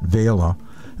Amrit Vela.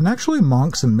 And actually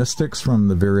monks and mystics from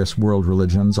the various world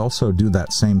religions also do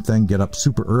that same thing, get up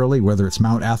super early, whether it's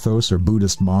Mount Athos or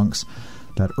Buddhist monks.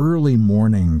 That early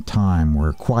morning time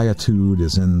where quietude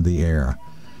is in the air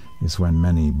is when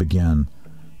many begin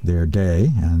their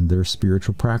day and their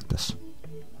spiritual practice.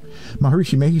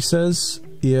 Maharishi Mehi says,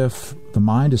 if the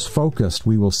mind is focused,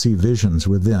 we will see visions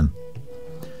within.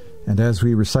 And as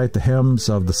we recite the hymns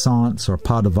of the Sants or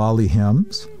Padavali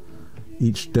hymns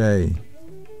each day,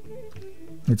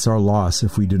 it's our loss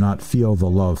if we do not feel the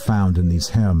love found in these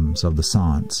hymns of the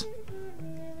Sants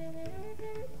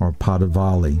or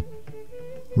Padavali.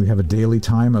 We have a daily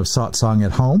time of satsang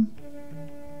at home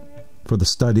for the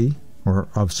study or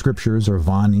of scriptures or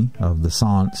vani of the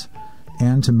Sants,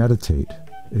 and to meditate,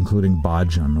 including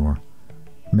bhajan or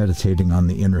meditating on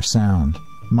the inner sound.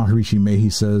 Maharishi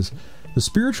Mehi says, the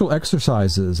spiritual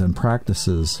exercises and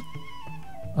practices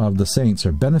of the saints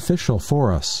are beneficial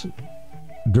for us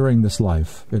during this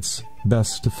life. It's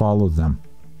best to follow them.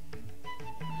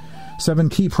 7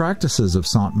 key practices of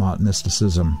Sant Mat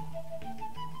mysticism,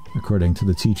 according to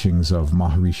the teachings of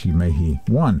Maharishi Mehi.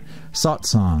 1.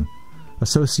 Satsang,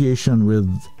 association with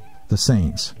the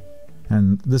saints.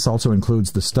 And this also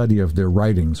includes the study of their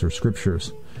writings or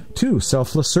scriptures. 2.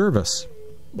 Selfless service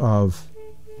of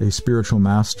a spiritual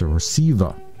master, or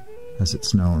Siva, as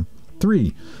it's known.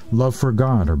 3. Love for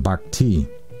God, or Bhakti.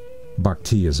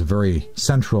 Bhakti is a very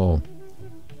central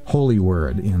holy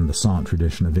word in the Sant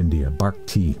tradition of India.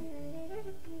 Bhakti.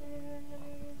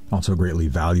 Also greatly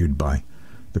valued by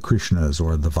the Krishnas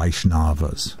or the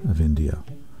Vaishnavas of India.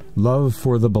 Love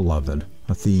for the beloved,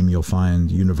 a theme you'll find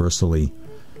universally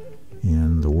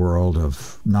in the world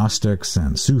of Gnostics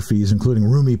and Sufis, including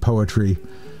Rumi poetry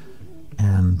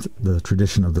and the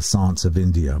tradition of the Sants of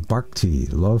India. Bhakti,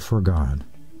 love for God.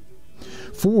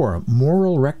 4.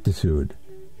 Moral rectitude.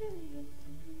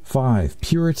 5.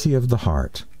 Purity of the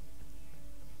heart.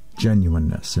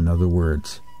 Genuineness, in other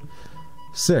words.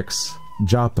 6.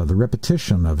 Japa, the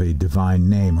repetition of a divine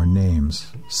name or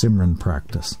names. Simran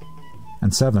practice.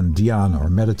 And 7. Dhyana, or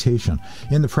meditation.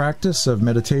 In the practice of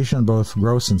meditation, both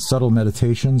gross and subtle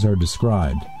meditations are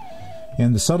described.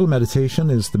 And the subtle meditation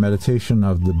is the meditation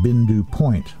of the Bindu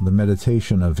point, the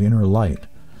meditation of inner light.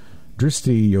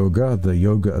 Dristi Yoga, the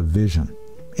yoga of vision.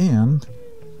 And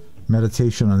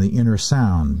meditation on the inner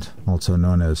sound, also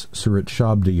known as Surit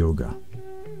Shabda Yoga.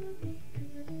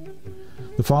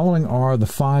 The following are the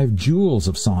 5 jewels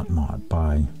of Sant Mat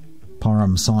by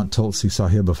Param Sant Tulsi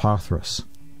Sahib of Hathras.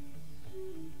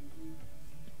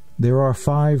 There are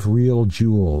 5 real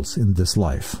jewels in this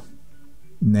life,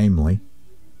 namely,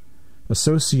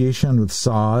 association with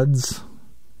sadhs,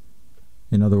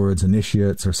 in other words,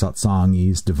 initiates or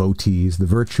satsangis, devotees, the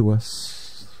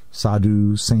virtuous,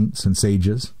 sadhus, saints, and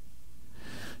sages.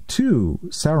 2.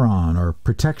 Saran, or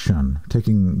protection,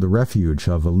 taking the refuge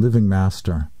of a living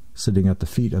master, sitting at the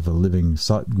feet of a living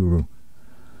Satguru.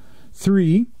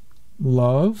 3.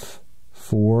 Love.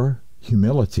 4.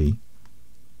 Humility.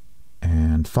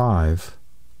 And 5.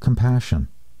 Compassion.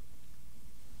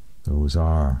 Those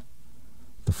are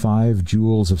the 5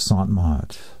 jewels of Sant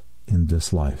Mat in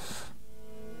this life.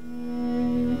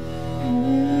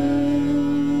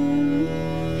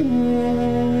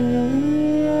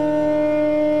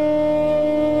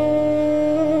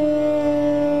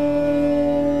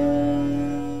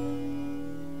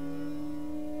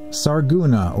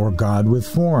 Sarguna, or God with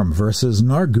form, versus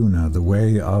Narguna, the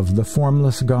way of the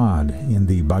formless God in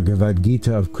the Bhagavad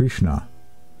Gita of Krishna.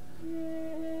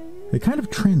 A kind of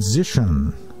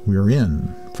transition we're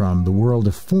in from the world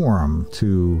of form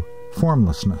to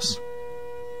formlessness.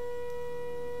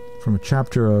 From a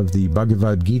chapter of the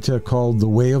Bhagavad Gita called The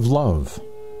Way of Love.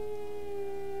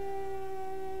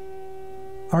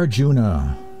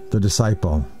 Arjuna, the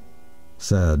disciple,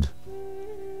 said,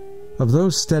 "Of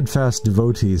those steadfast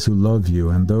devotees who love you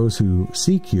and those who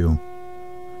seek you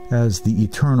as the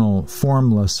eternal,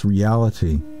 formless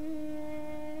reality,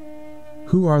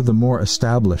 who are the more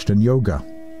established in yoga?"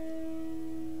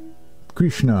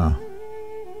 Krishna,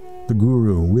 the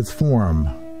Guru with form,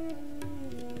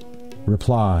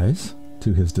 replies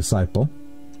to his disciple,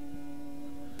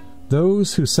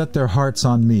 "Those who set their hearts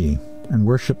on me and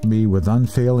worship me with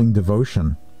unfailing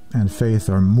devotion and faith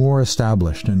are more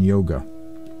established in yoga.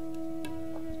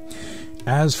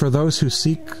 As for those who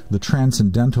seek the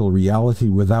transcendental reality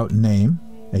without name,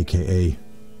 aka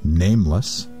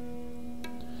nameless,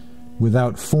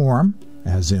 without form,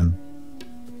 as in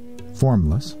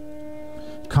formless,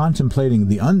 contemplating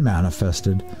the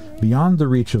unmanifested beyond the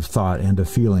reach of thought and of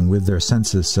feeling, with their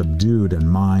senses subdued and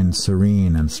mind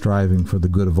serene and striving for the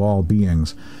good of all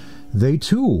beings, they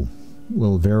too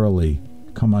will verily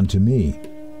come unto me.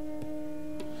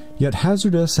 Yet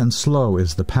hazardous and slow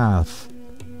is the path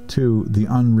to the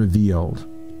unrevealed,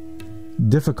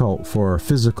 difficult for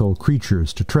physical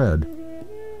creatures to tread.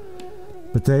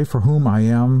 But they for whom I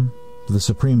am the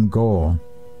supreme goal,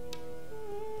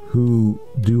 who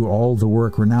do all the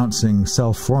work renouncing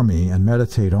self for me and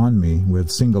meditate on me with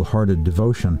single-hearted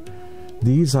devotion,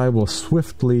 these I will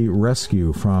swiftly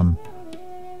rescue from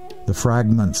the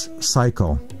fragments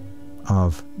cycle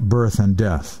of birth and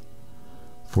death,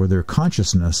 for their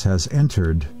consciousness has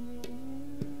entered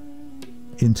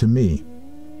into me.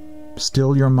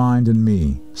 Still your mind in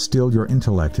me, still your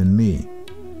intellect in me,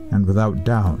 and without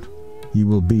doubt you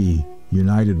will be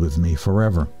united with me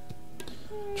forever."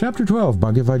 Chapter 12,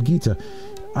 Bhagavad Gita.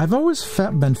 I've always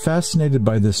been fascinated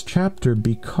by this chapter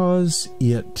because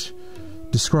it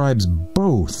describes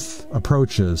both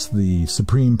approaches, the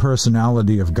Supreme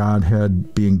Personality of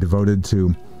Godhead being devoted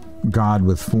to God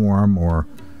with form, or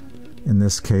in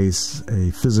this case,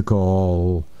 a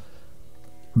physical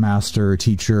master,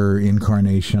 teacher,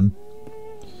 incarnation.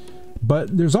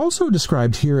 But there's also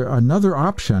described here another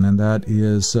option, and that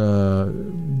is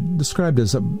described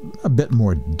as a bit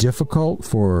more difficult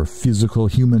for physical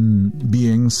human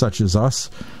beings such as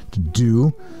us to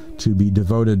do, to be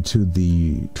devoted to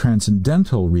the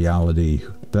transcendental reality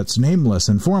that's nameless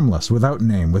and formless, without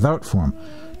name, without form,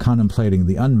 contemplating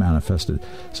the unmanifested.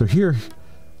 So here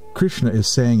Krishna is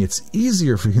saying it's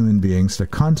easier for human beings to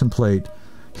contemplate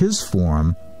his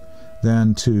form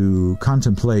than to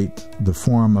contemplate the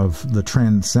form of the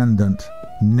transcendent,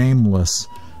 nameless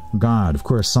God. Of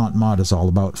course, Sant is all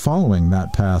about following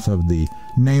that path of the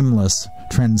nameless,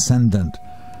 transcendent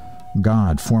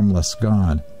God, formless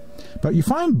God. But you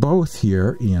find both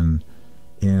here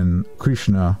in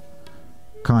Krishna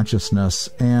consciousness,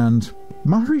 and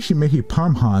Maharishi Mehi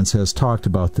Parmhans has talked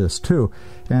about this too,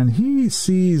 and he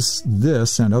sees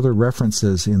this and other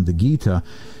references in the Gita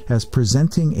as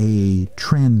presenting a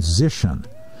transition.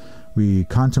 We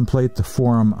contemplate the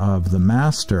form of the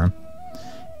Master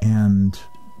and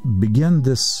begin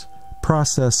this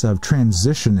process of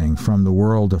transitioning from the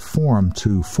world of form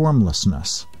to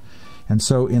formlessness. And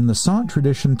so in the Sant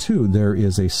tradition too, there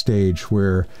is a stage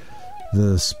where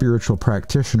the spiritual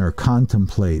practitioner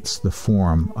contemplates the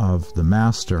form of the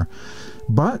Master,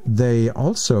 but they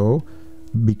also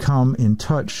become in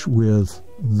touch with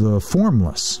the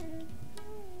formless.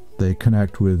 They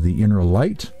connect with the inner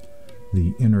light,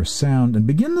 the inner sound, and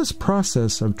begin this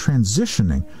process of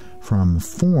transitioning from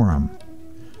form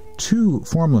to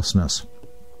formlessness.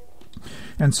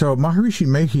 And so Maharishi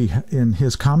Mehi, in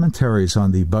his commentaries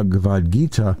on the Bhagavad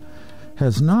Gita,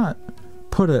 has not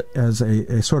put it as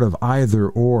a sort of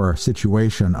either-or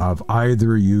situation of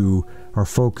either you are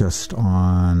focused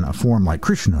on a form like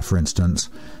Krishna, for instance,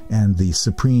 and the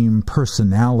Supreme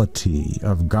Personality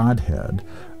of Godhead,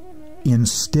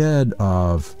 instead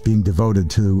of being devoted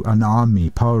to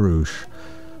Anami, Parush,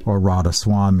 or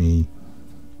Radhasoami,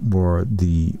 or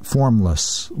the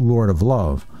formless Lord of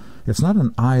Love. It's not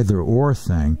an either-or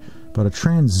thing, but a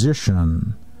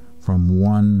transition from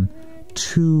one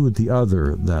to the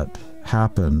other that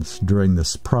happens during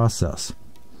this process.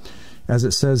 As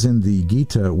it says in the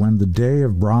Gita, when the day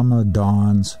of Brahma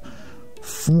dawns,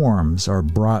 forms are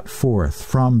brought forth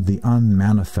from the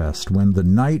unmanifest. When the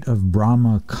night of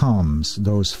Brahma comes,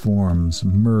 those forms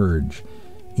merge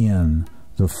in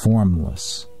the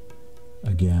formless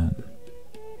again.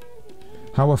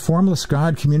 How a formless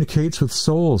God communicates with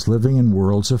souls living in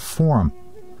worlds of form.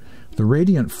 The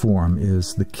radiant form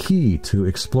is the key to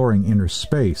exploring inner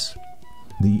space.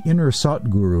 The inner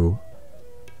Satguru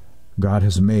God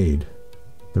has made,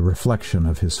 the reflection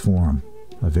of his form,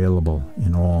 available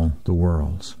in all the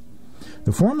worlds.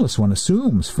 The formless one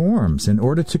assumes forms in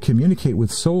order to communicate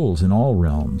with souls in all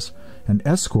realms and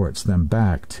escorts them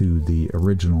back to the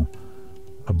original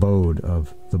abode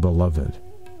of the beloved.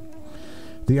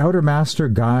 The outer master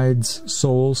guides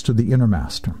souls to the inner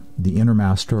master. The inner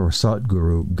master, or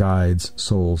Satguru, guides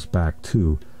souls back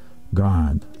to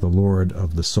God, the Lord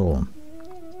of the soul.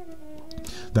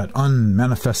 That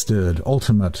unmanifested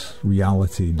ultimate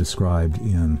reality described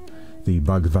in the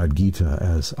Bhagavad Gita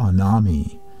as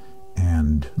Anami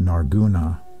and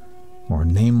Narguna, or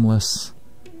nameless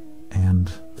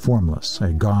and formless,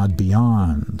 a God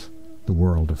beyond the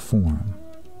world of form.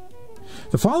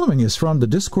 The following is from the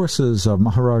discourses of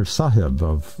Maharaj Sahib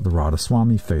of the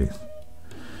Radhasoami faith.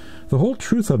 The whole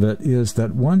truth of it is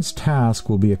that one's task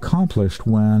will be accomplished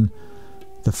when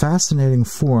the fascinating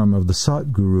form of the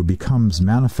Satguru becomes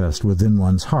manifest within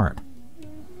one's heart.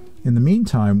 In the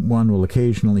meantime, one will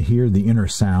occasionally hear the inner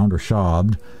sound or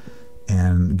shabd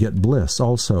and get bliss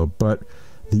also, but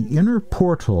the inner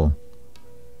portal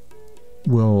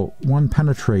will one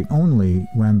penetrate only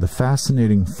when the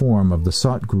fascinating form of the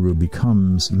Satguru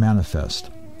becomes manifest.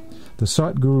 The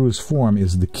Satguru's form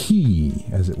is the key,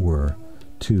 as it were,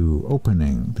 to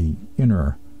opening the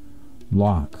inner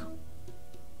lock.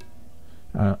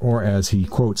 Or as he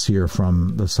quotes here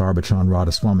from the Sarbachan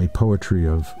Radhaswami poetry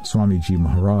of Swamiji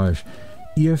Maharaj,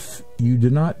 if you do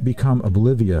not become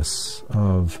oblivious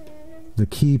of the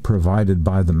key provided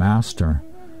by the Master,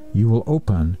 you will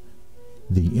open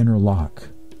the inner lock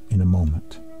in a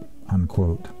moment.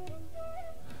 Unquote.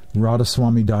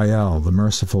 Radhaswami Dayal, the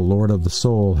merciful Lord of the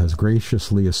soul, has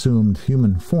graciously assumed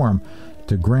human form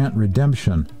to grant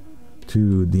redemption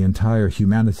to the entire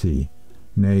humanity.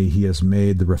 Nay, he has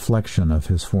made the reflection of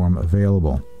his form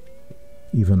available,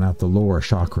 even at the lower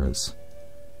chakras.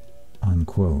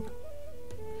 Unquote.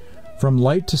 From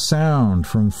light to sound,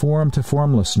 from form to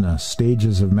formlessness,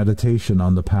 stages of meditation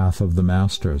on the path of the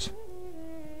Masters.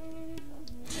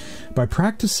 By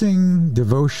practicing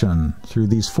devotion through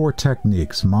these four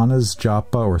techniques, manas,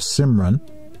 japa, or simran,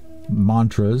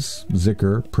 mantras,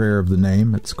 zikr, prayer of the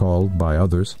name, it's called by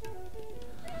others,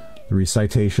 the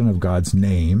recitation of God's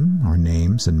name, or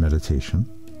names in meditation.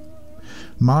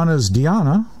 Manas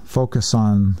dhyana, focus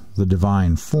on the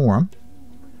divine form.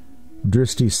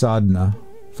 Drishti sadhana,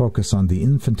 focus on the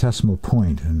infinitesimal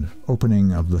point and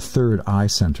opening of the third eye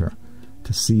center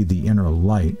to see the inner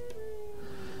light.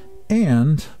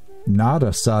 And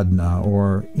nada sadhana,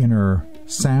 or inner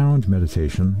sound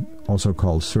meditation, also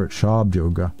called Surat Shabd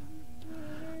Yoga.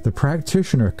 The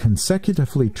practitioner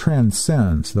consecutively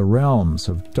transcends the realms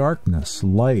of darkness,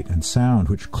 light, and sound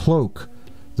which cloak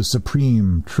the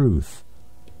supreme truth,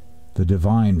 the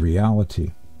divine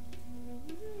reality.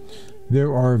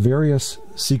 There are various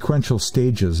sequential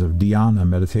stages of dhyana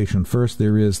meditation. First,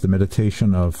 there is the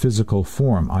meditation of physical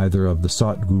form, either of the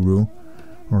Satguru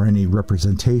or any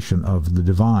representation of the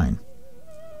divine,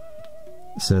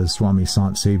 says Swami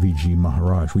Sant Seviji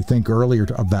Maharaj. We think earlier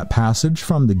of that passage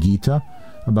from the Gita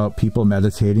about people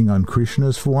meditating on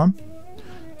Krishna's form.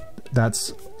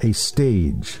 That's a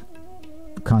stage,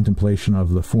 contemplation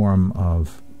of the form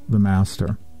of the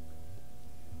Master.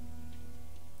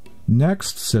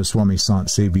 Next, says Swami Sant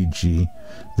Seviji,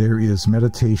 there is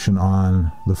meditation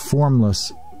on the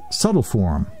formless, subtle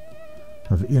form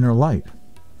of inner light.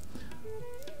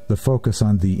 The focus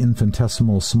on the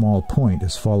infinitesimal small point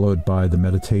is followed by the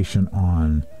meditation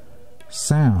on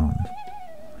sound.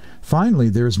 Finally,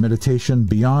 there is meditation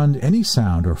beyond any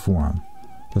sound or form,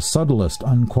 the subtlest,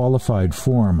 unqualified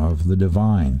form of the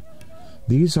divine.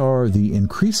 These are the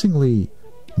increasingly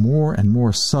more and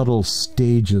more subtle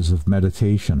stages of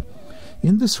meditation.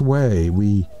 In this way,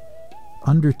 we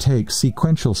undertake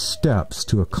sequential steps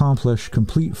to accomplish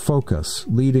complete focus,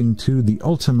 leading to the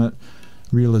ultimate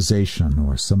realization,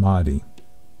 or samadhi.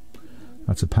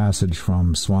 That's a passage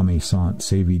from Swami Sant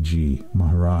Seviji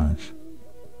Maharaj.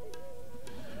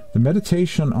 The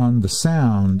meditation on the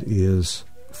sound is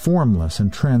formless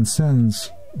and transcends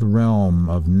the realm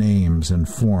of names and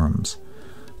forms.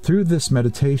 Through this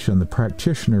meditation, the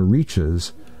practitioner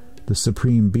reaches the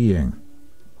Supreme Being.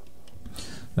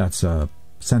 That's a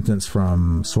sentence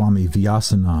from Swami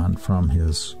Vyasanand from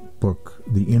his book,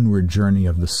 The Inward Journey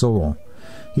of the Soul.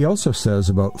 He also says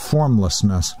about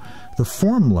formlessness, the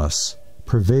formless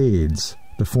pervades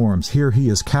the forms. Here he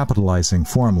is capitalizing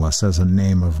formless as a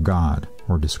name of God,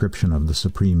 or description of the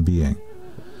Supreme Being.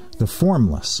 The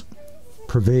formless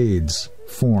pervades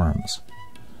forms.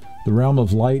 The realm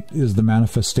of light is the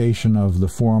manifestation of the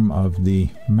form of the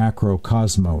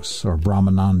macrocosmos, or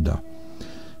Brahmananda,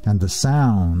 and the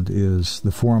sound is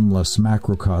the formless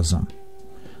macrocosm.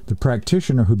 The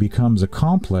practitioner who becomes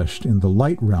accomplished in the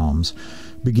light realms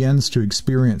begins to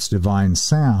experience divine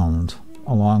sound,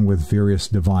 along with various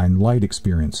divine light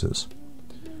experiences.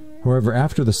 However,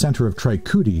 after the center of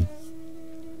Trikuti,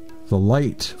 the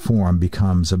light form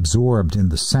becomes absorbed in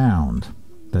the sound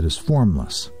that is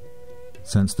formless,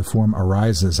 since the form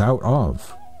arises out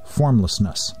of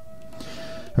formlessness.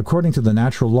 According to the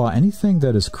natural law, anything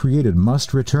that is created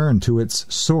must return to its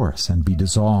source and be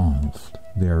dissolved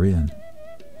therein.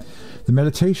 The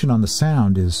meditation on the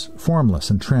sound is formless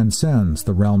and transcends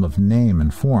the realm of name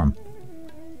and form.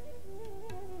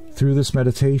 Through this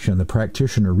meditation, the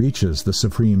practitioner reaches the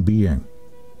Supreme Being.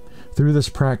 Through this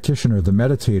practitioner, the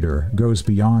meditator goes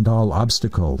beyond all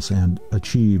obstacles and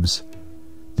achieves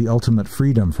the ultimate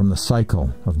freedom from the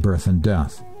cycle of birth and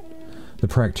death. The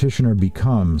practitioner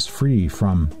becomes free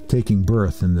from taking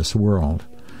birth in this world.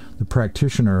 The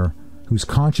practitioner whose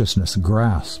consciousness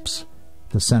grasps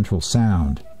the central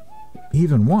sound,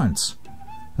 even once,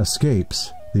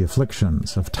 escapes the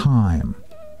afflictions of time,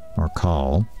 or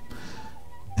kal,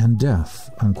 and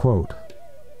death, unquote,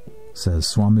 says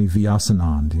Swami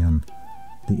Vyasanand in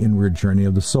The Inward Journey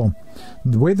of the Soul.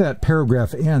 The way that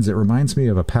paragraph ends, it reminds me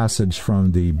of a passage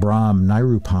from the Brahm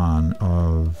Nirupan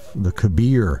of the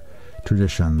Kabir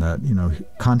tradition, that,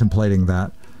 contemplating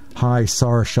that high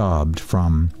Sarshabd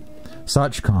from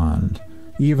Sachkhand,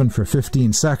 even for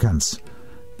 15 seconds,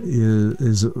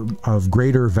 is of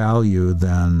greater value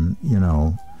than,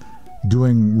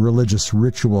 doing religious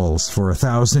rituals for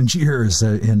 1,000 years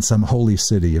in some holy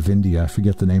city of India. I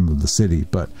forget the name of the city,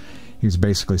 but he's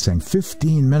basically saying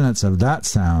 15 minutes of that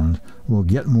sound will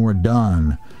get more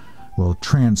done, will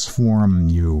transform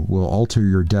you, will alter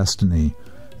your destiny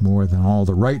more than all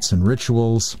the rites and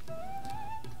rituals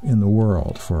in the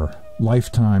world for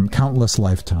countless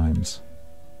lifetimes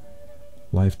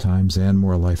and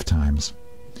more lifetimes.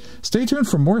 Stay tuned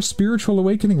for more Spiritual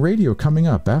Awakening Radio coming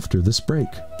up after this break.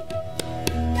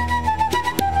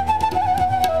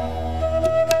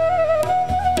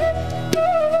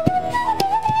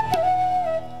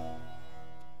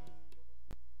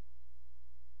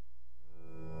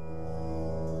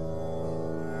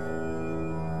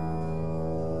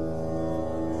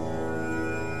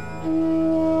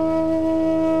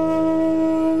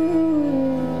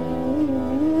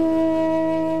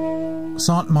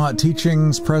 Sant Mat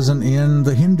teachings present in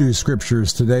the Hindu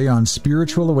scriptures today on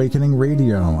Spiritual Awakening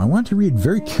Radio. I want to read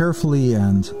very carefully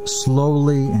and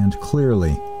slowly and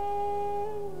clearly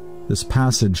this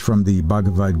passage from the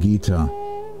Bhagavad Gita.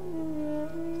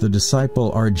 The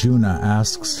disciple Arjuna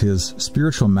asks his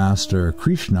spiritual master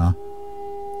Krishna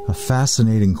a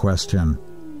fascinating question.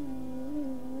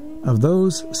 Of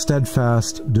those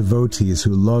steadfast devotees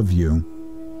who love you,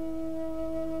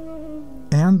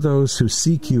 and those who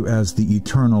seek you as the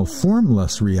eternal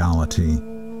formless reality,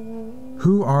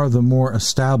 who are the more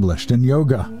established in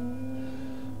yoga?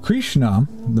 Krishna,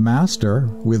 the master,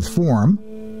 with form,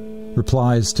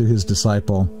 replies to his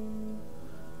disciple,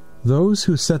 those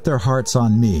who set their hearts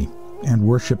on me and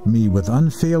worship me with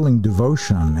unfailing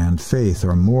devotion and faith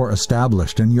are more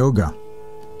established in yoga.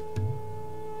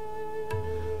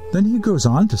 Then he goes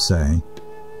on to say,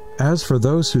 as for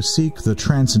those who seek the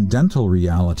transcendental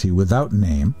reality without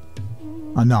name,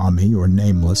 anami, or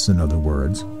nameless in other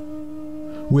words,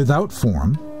 without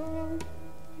form,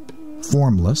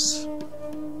 formless,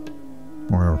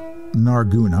 or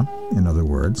narguna in other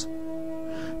words,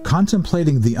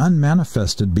 contemplating the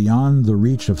unmanifested beyond the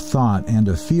reach of thought and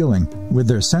of feeling, with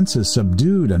their senses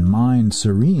subdued and mind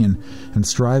serene, and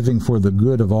striving for the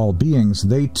good of all beings,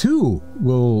 they too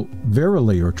will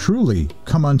verily or truly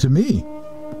come unto me.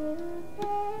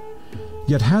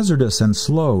 Yet hazardous and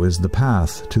slow is the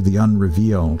path to the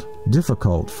unrevealed,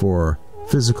 difficult for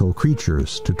physical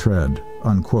creatures to tread,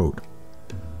 unquote.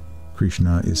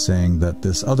 Krishna is saying that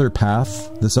this other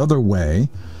path, this other way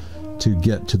to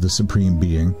get to the Supreme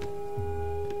Being,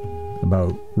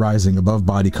 about rising above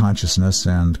body consciousness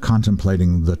and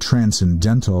contemplating the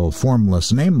transcendental,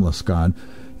 formless, nameless God,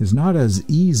 is not as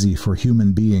easy for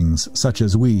human beings such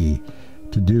as we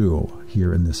to do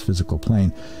here in this physical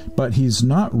plane. But he's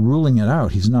not ruling it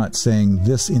out. He's not saying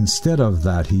this instead of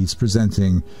that. He's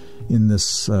presenting in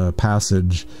this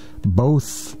passage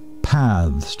both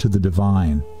paths to the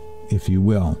divine, if you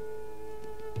will.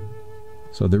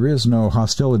 So there is no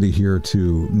hostility here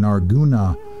to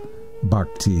Narguna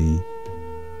Bhakti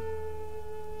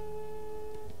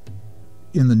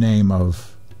in the name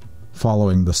of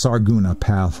following the Sarguna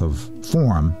path of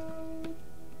form,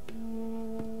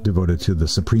 devoted to the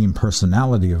Supreme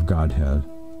Personality of Godhead.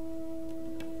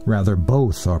 Rather,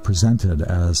 both are presented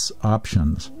as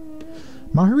options.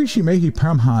 Maharishi Mehi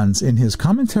Paramhans, in his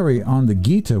commentary on the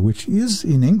Gita, which is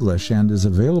in English and is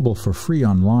available for free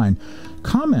online,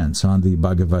 comments on the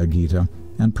Bhagavad Gita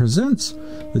and presents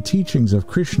the teachings of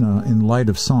Krishna in light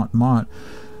of Sant Mat,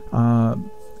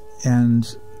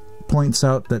 and points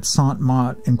out that Sant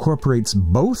Mat incorporates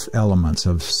both elements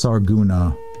of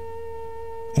Sarguna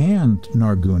and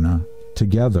Narguna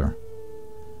together,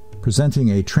 presenting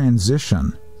a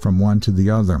transition from one to the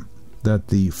other, that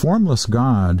the formless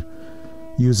God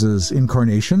uses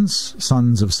incarnations,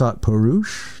 sons of Sat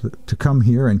Purush, to come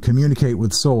here and communicate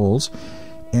with souls,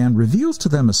 and reveals to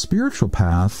them a spiritual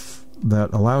path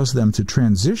that allows them to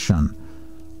transition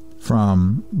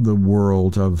from the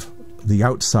world of the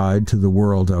outside to the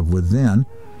world of within,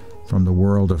 from the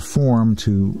world of form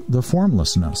to the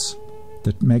formlessness,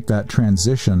 to make that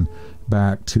transition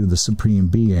back to the Supreme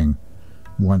Being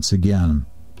once again.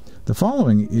 The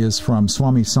following is from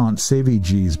Swami Sant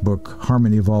Seviji's book,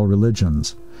 Harmony of All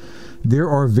Religions. There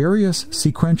are various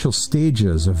sequential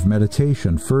stages of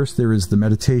meditation. First, there is the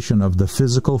meditation of the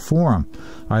physical form,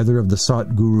 either of the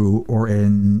Satguru or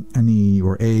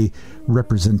a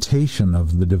representation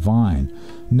of the divine.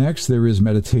 Next, there is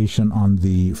meditation on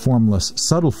the formless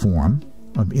subtle form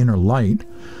of inner light.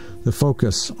 The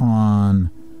focus on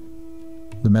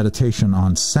the meditation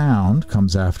on sound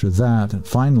comes after that. And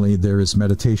finally, there is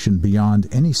meditation beyond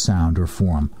any sound or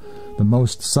form, the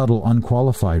most subtle,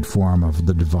 unqualified form of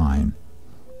the divine.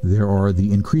 There are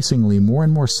the increasingly more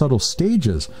and more subtle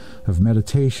stages of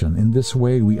meditation. In this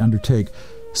way, we undertake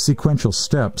sequential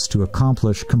steps to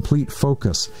accomplish complete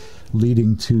focus,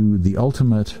 leading to the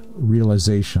ultimate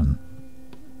realization.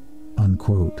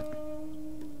 Unquote.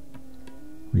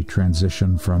 We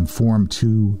transition from form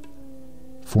to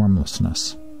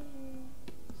formlessness,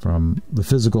 from the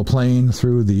physical plane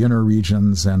through the inner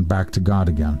regions and back to God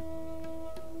again.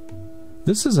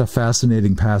 This is a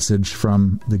fascinating passage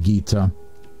from the Gita.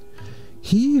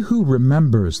 He who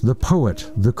remembers the poet,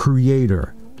 the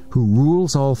creator, who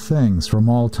rules all things from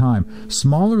all time,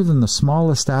 smaller than the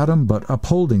smallest atom, but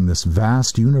upholding this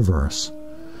vast universe,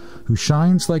 who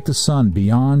shines like the sun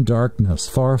beyond darkness,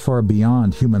 far, far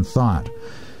beyond human thought,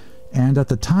 and at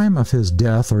the time of his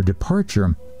death or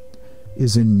departure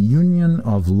is in union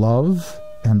of love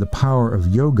and the power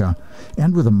of yoga,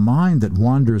 and with a mind that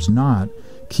wanders not,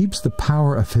 keeps the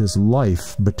power of his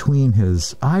life between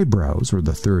his eyebrows, or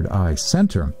the third eye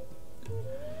center.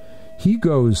 He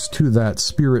goes to that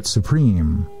Spirit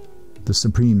Supreme, the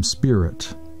Supreme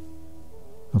Spirit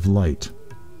of light.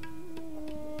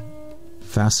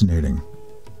 Fascinating.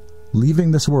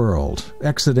 Leaving this world,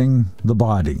 exiting the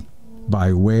body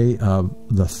by way of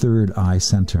the third eye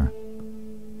center.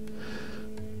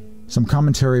 Some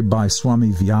commentary by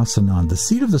Swami Vyasanand. The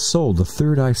seat of the soul, the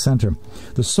third eye center.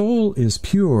 The soul is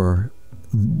pure,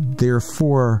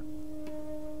 therefore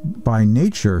by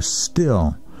nature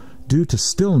still. Due to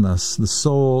stillness, the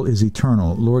soul is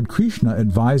eternal. Lord Krishna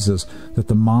advises that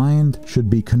the mind should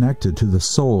be connected to the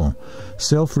soul.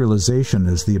 Self-realization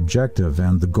is the objective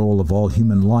and the goal of all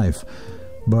human life.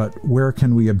 But where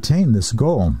can we obtain this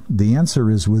goal? The answer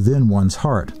is within one's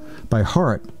heart. By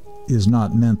heart is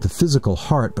not meant the physical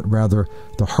heart, but rather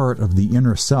the heart of the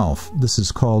inner self. This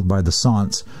is called by the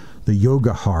Sants the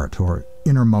yoga heart, or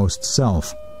innermost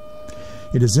self.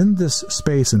 It is in this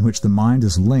space in which the mind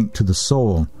is linked to the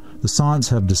soul. The Sants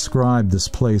have described this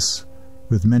place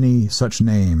with many such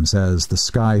names as the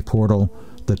sky portal,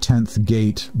 the 10th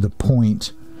gate, the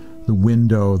point, the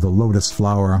window, the lotus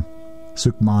flower,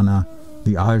 Sukmana,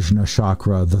 the Ajna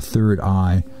chakra, the third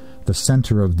eye, the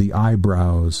center of the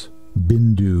eyebrows,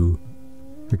 Bindu,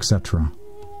 etc.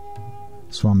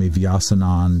 Swami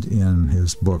Vyasanand, in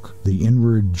his book, The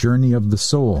Inward Journey of the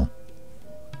Soul,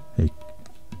 a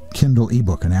Kindle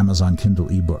ebook, an Amazon Kindle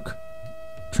ebook,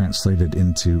 translated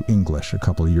into English a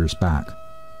couple years back.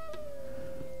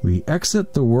 We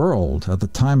exit the world at the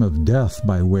time of death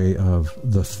by way of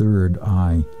the third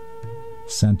eye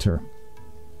center.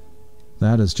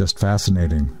 That is just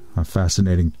fascinating, a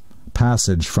fascinating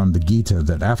passage from the Gita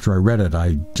that after I read it,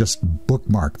 I just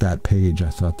bookmarked that page. I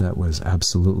thought that was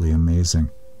absolutely amazing.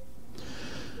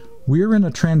 We are in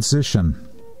a transition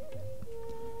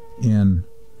in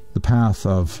the path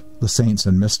of the saints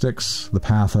and mystics, the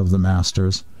path of the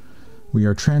masters. We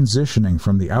are transitioning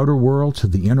from the outer world to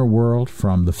the inner world,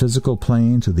 from the physical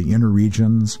plane to the inner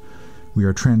regions. We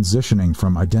are transitioning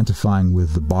from identifying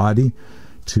with the body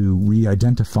to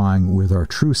re-identifying with our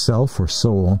true self or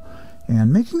soul,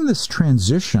 and making this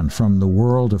transition from the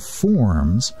world of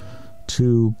forms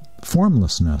to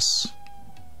formlessness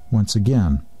once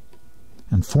again.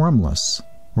 And formless,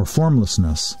 or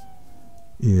formlessness,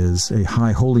 is a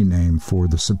high holy name for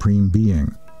the Supreme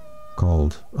Being,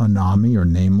 called Anami, or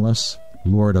nameless,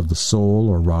 Lord of the Soul,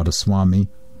 or Radhasoami,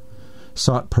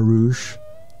 Sat Purush,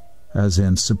 as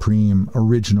in Supreme,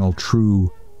 Original,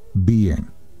 True Being.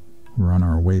 We're on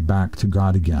our way back to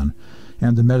God again.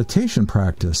 And the meditation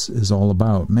practice is all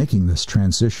about making this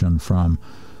transition from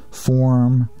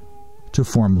form to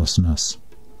formlessness.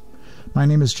 My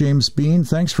name is James Bean.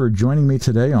 Thanks for joining me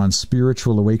today on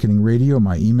Spiritual Awakening Radio.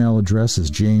 My email address is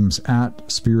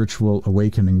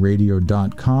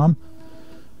james@spiritualawakeningradio.com.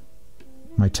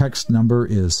 My text number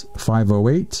is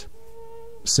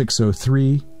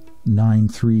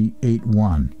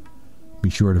 508-603-9381. Be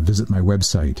sure to visit my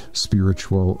website,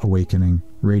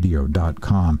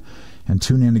 spiritualawakeningradio.com. And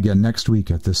tune in again next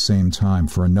week at this same time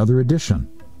for another edition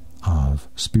of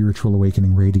Spiritual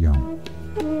Awakening Radio.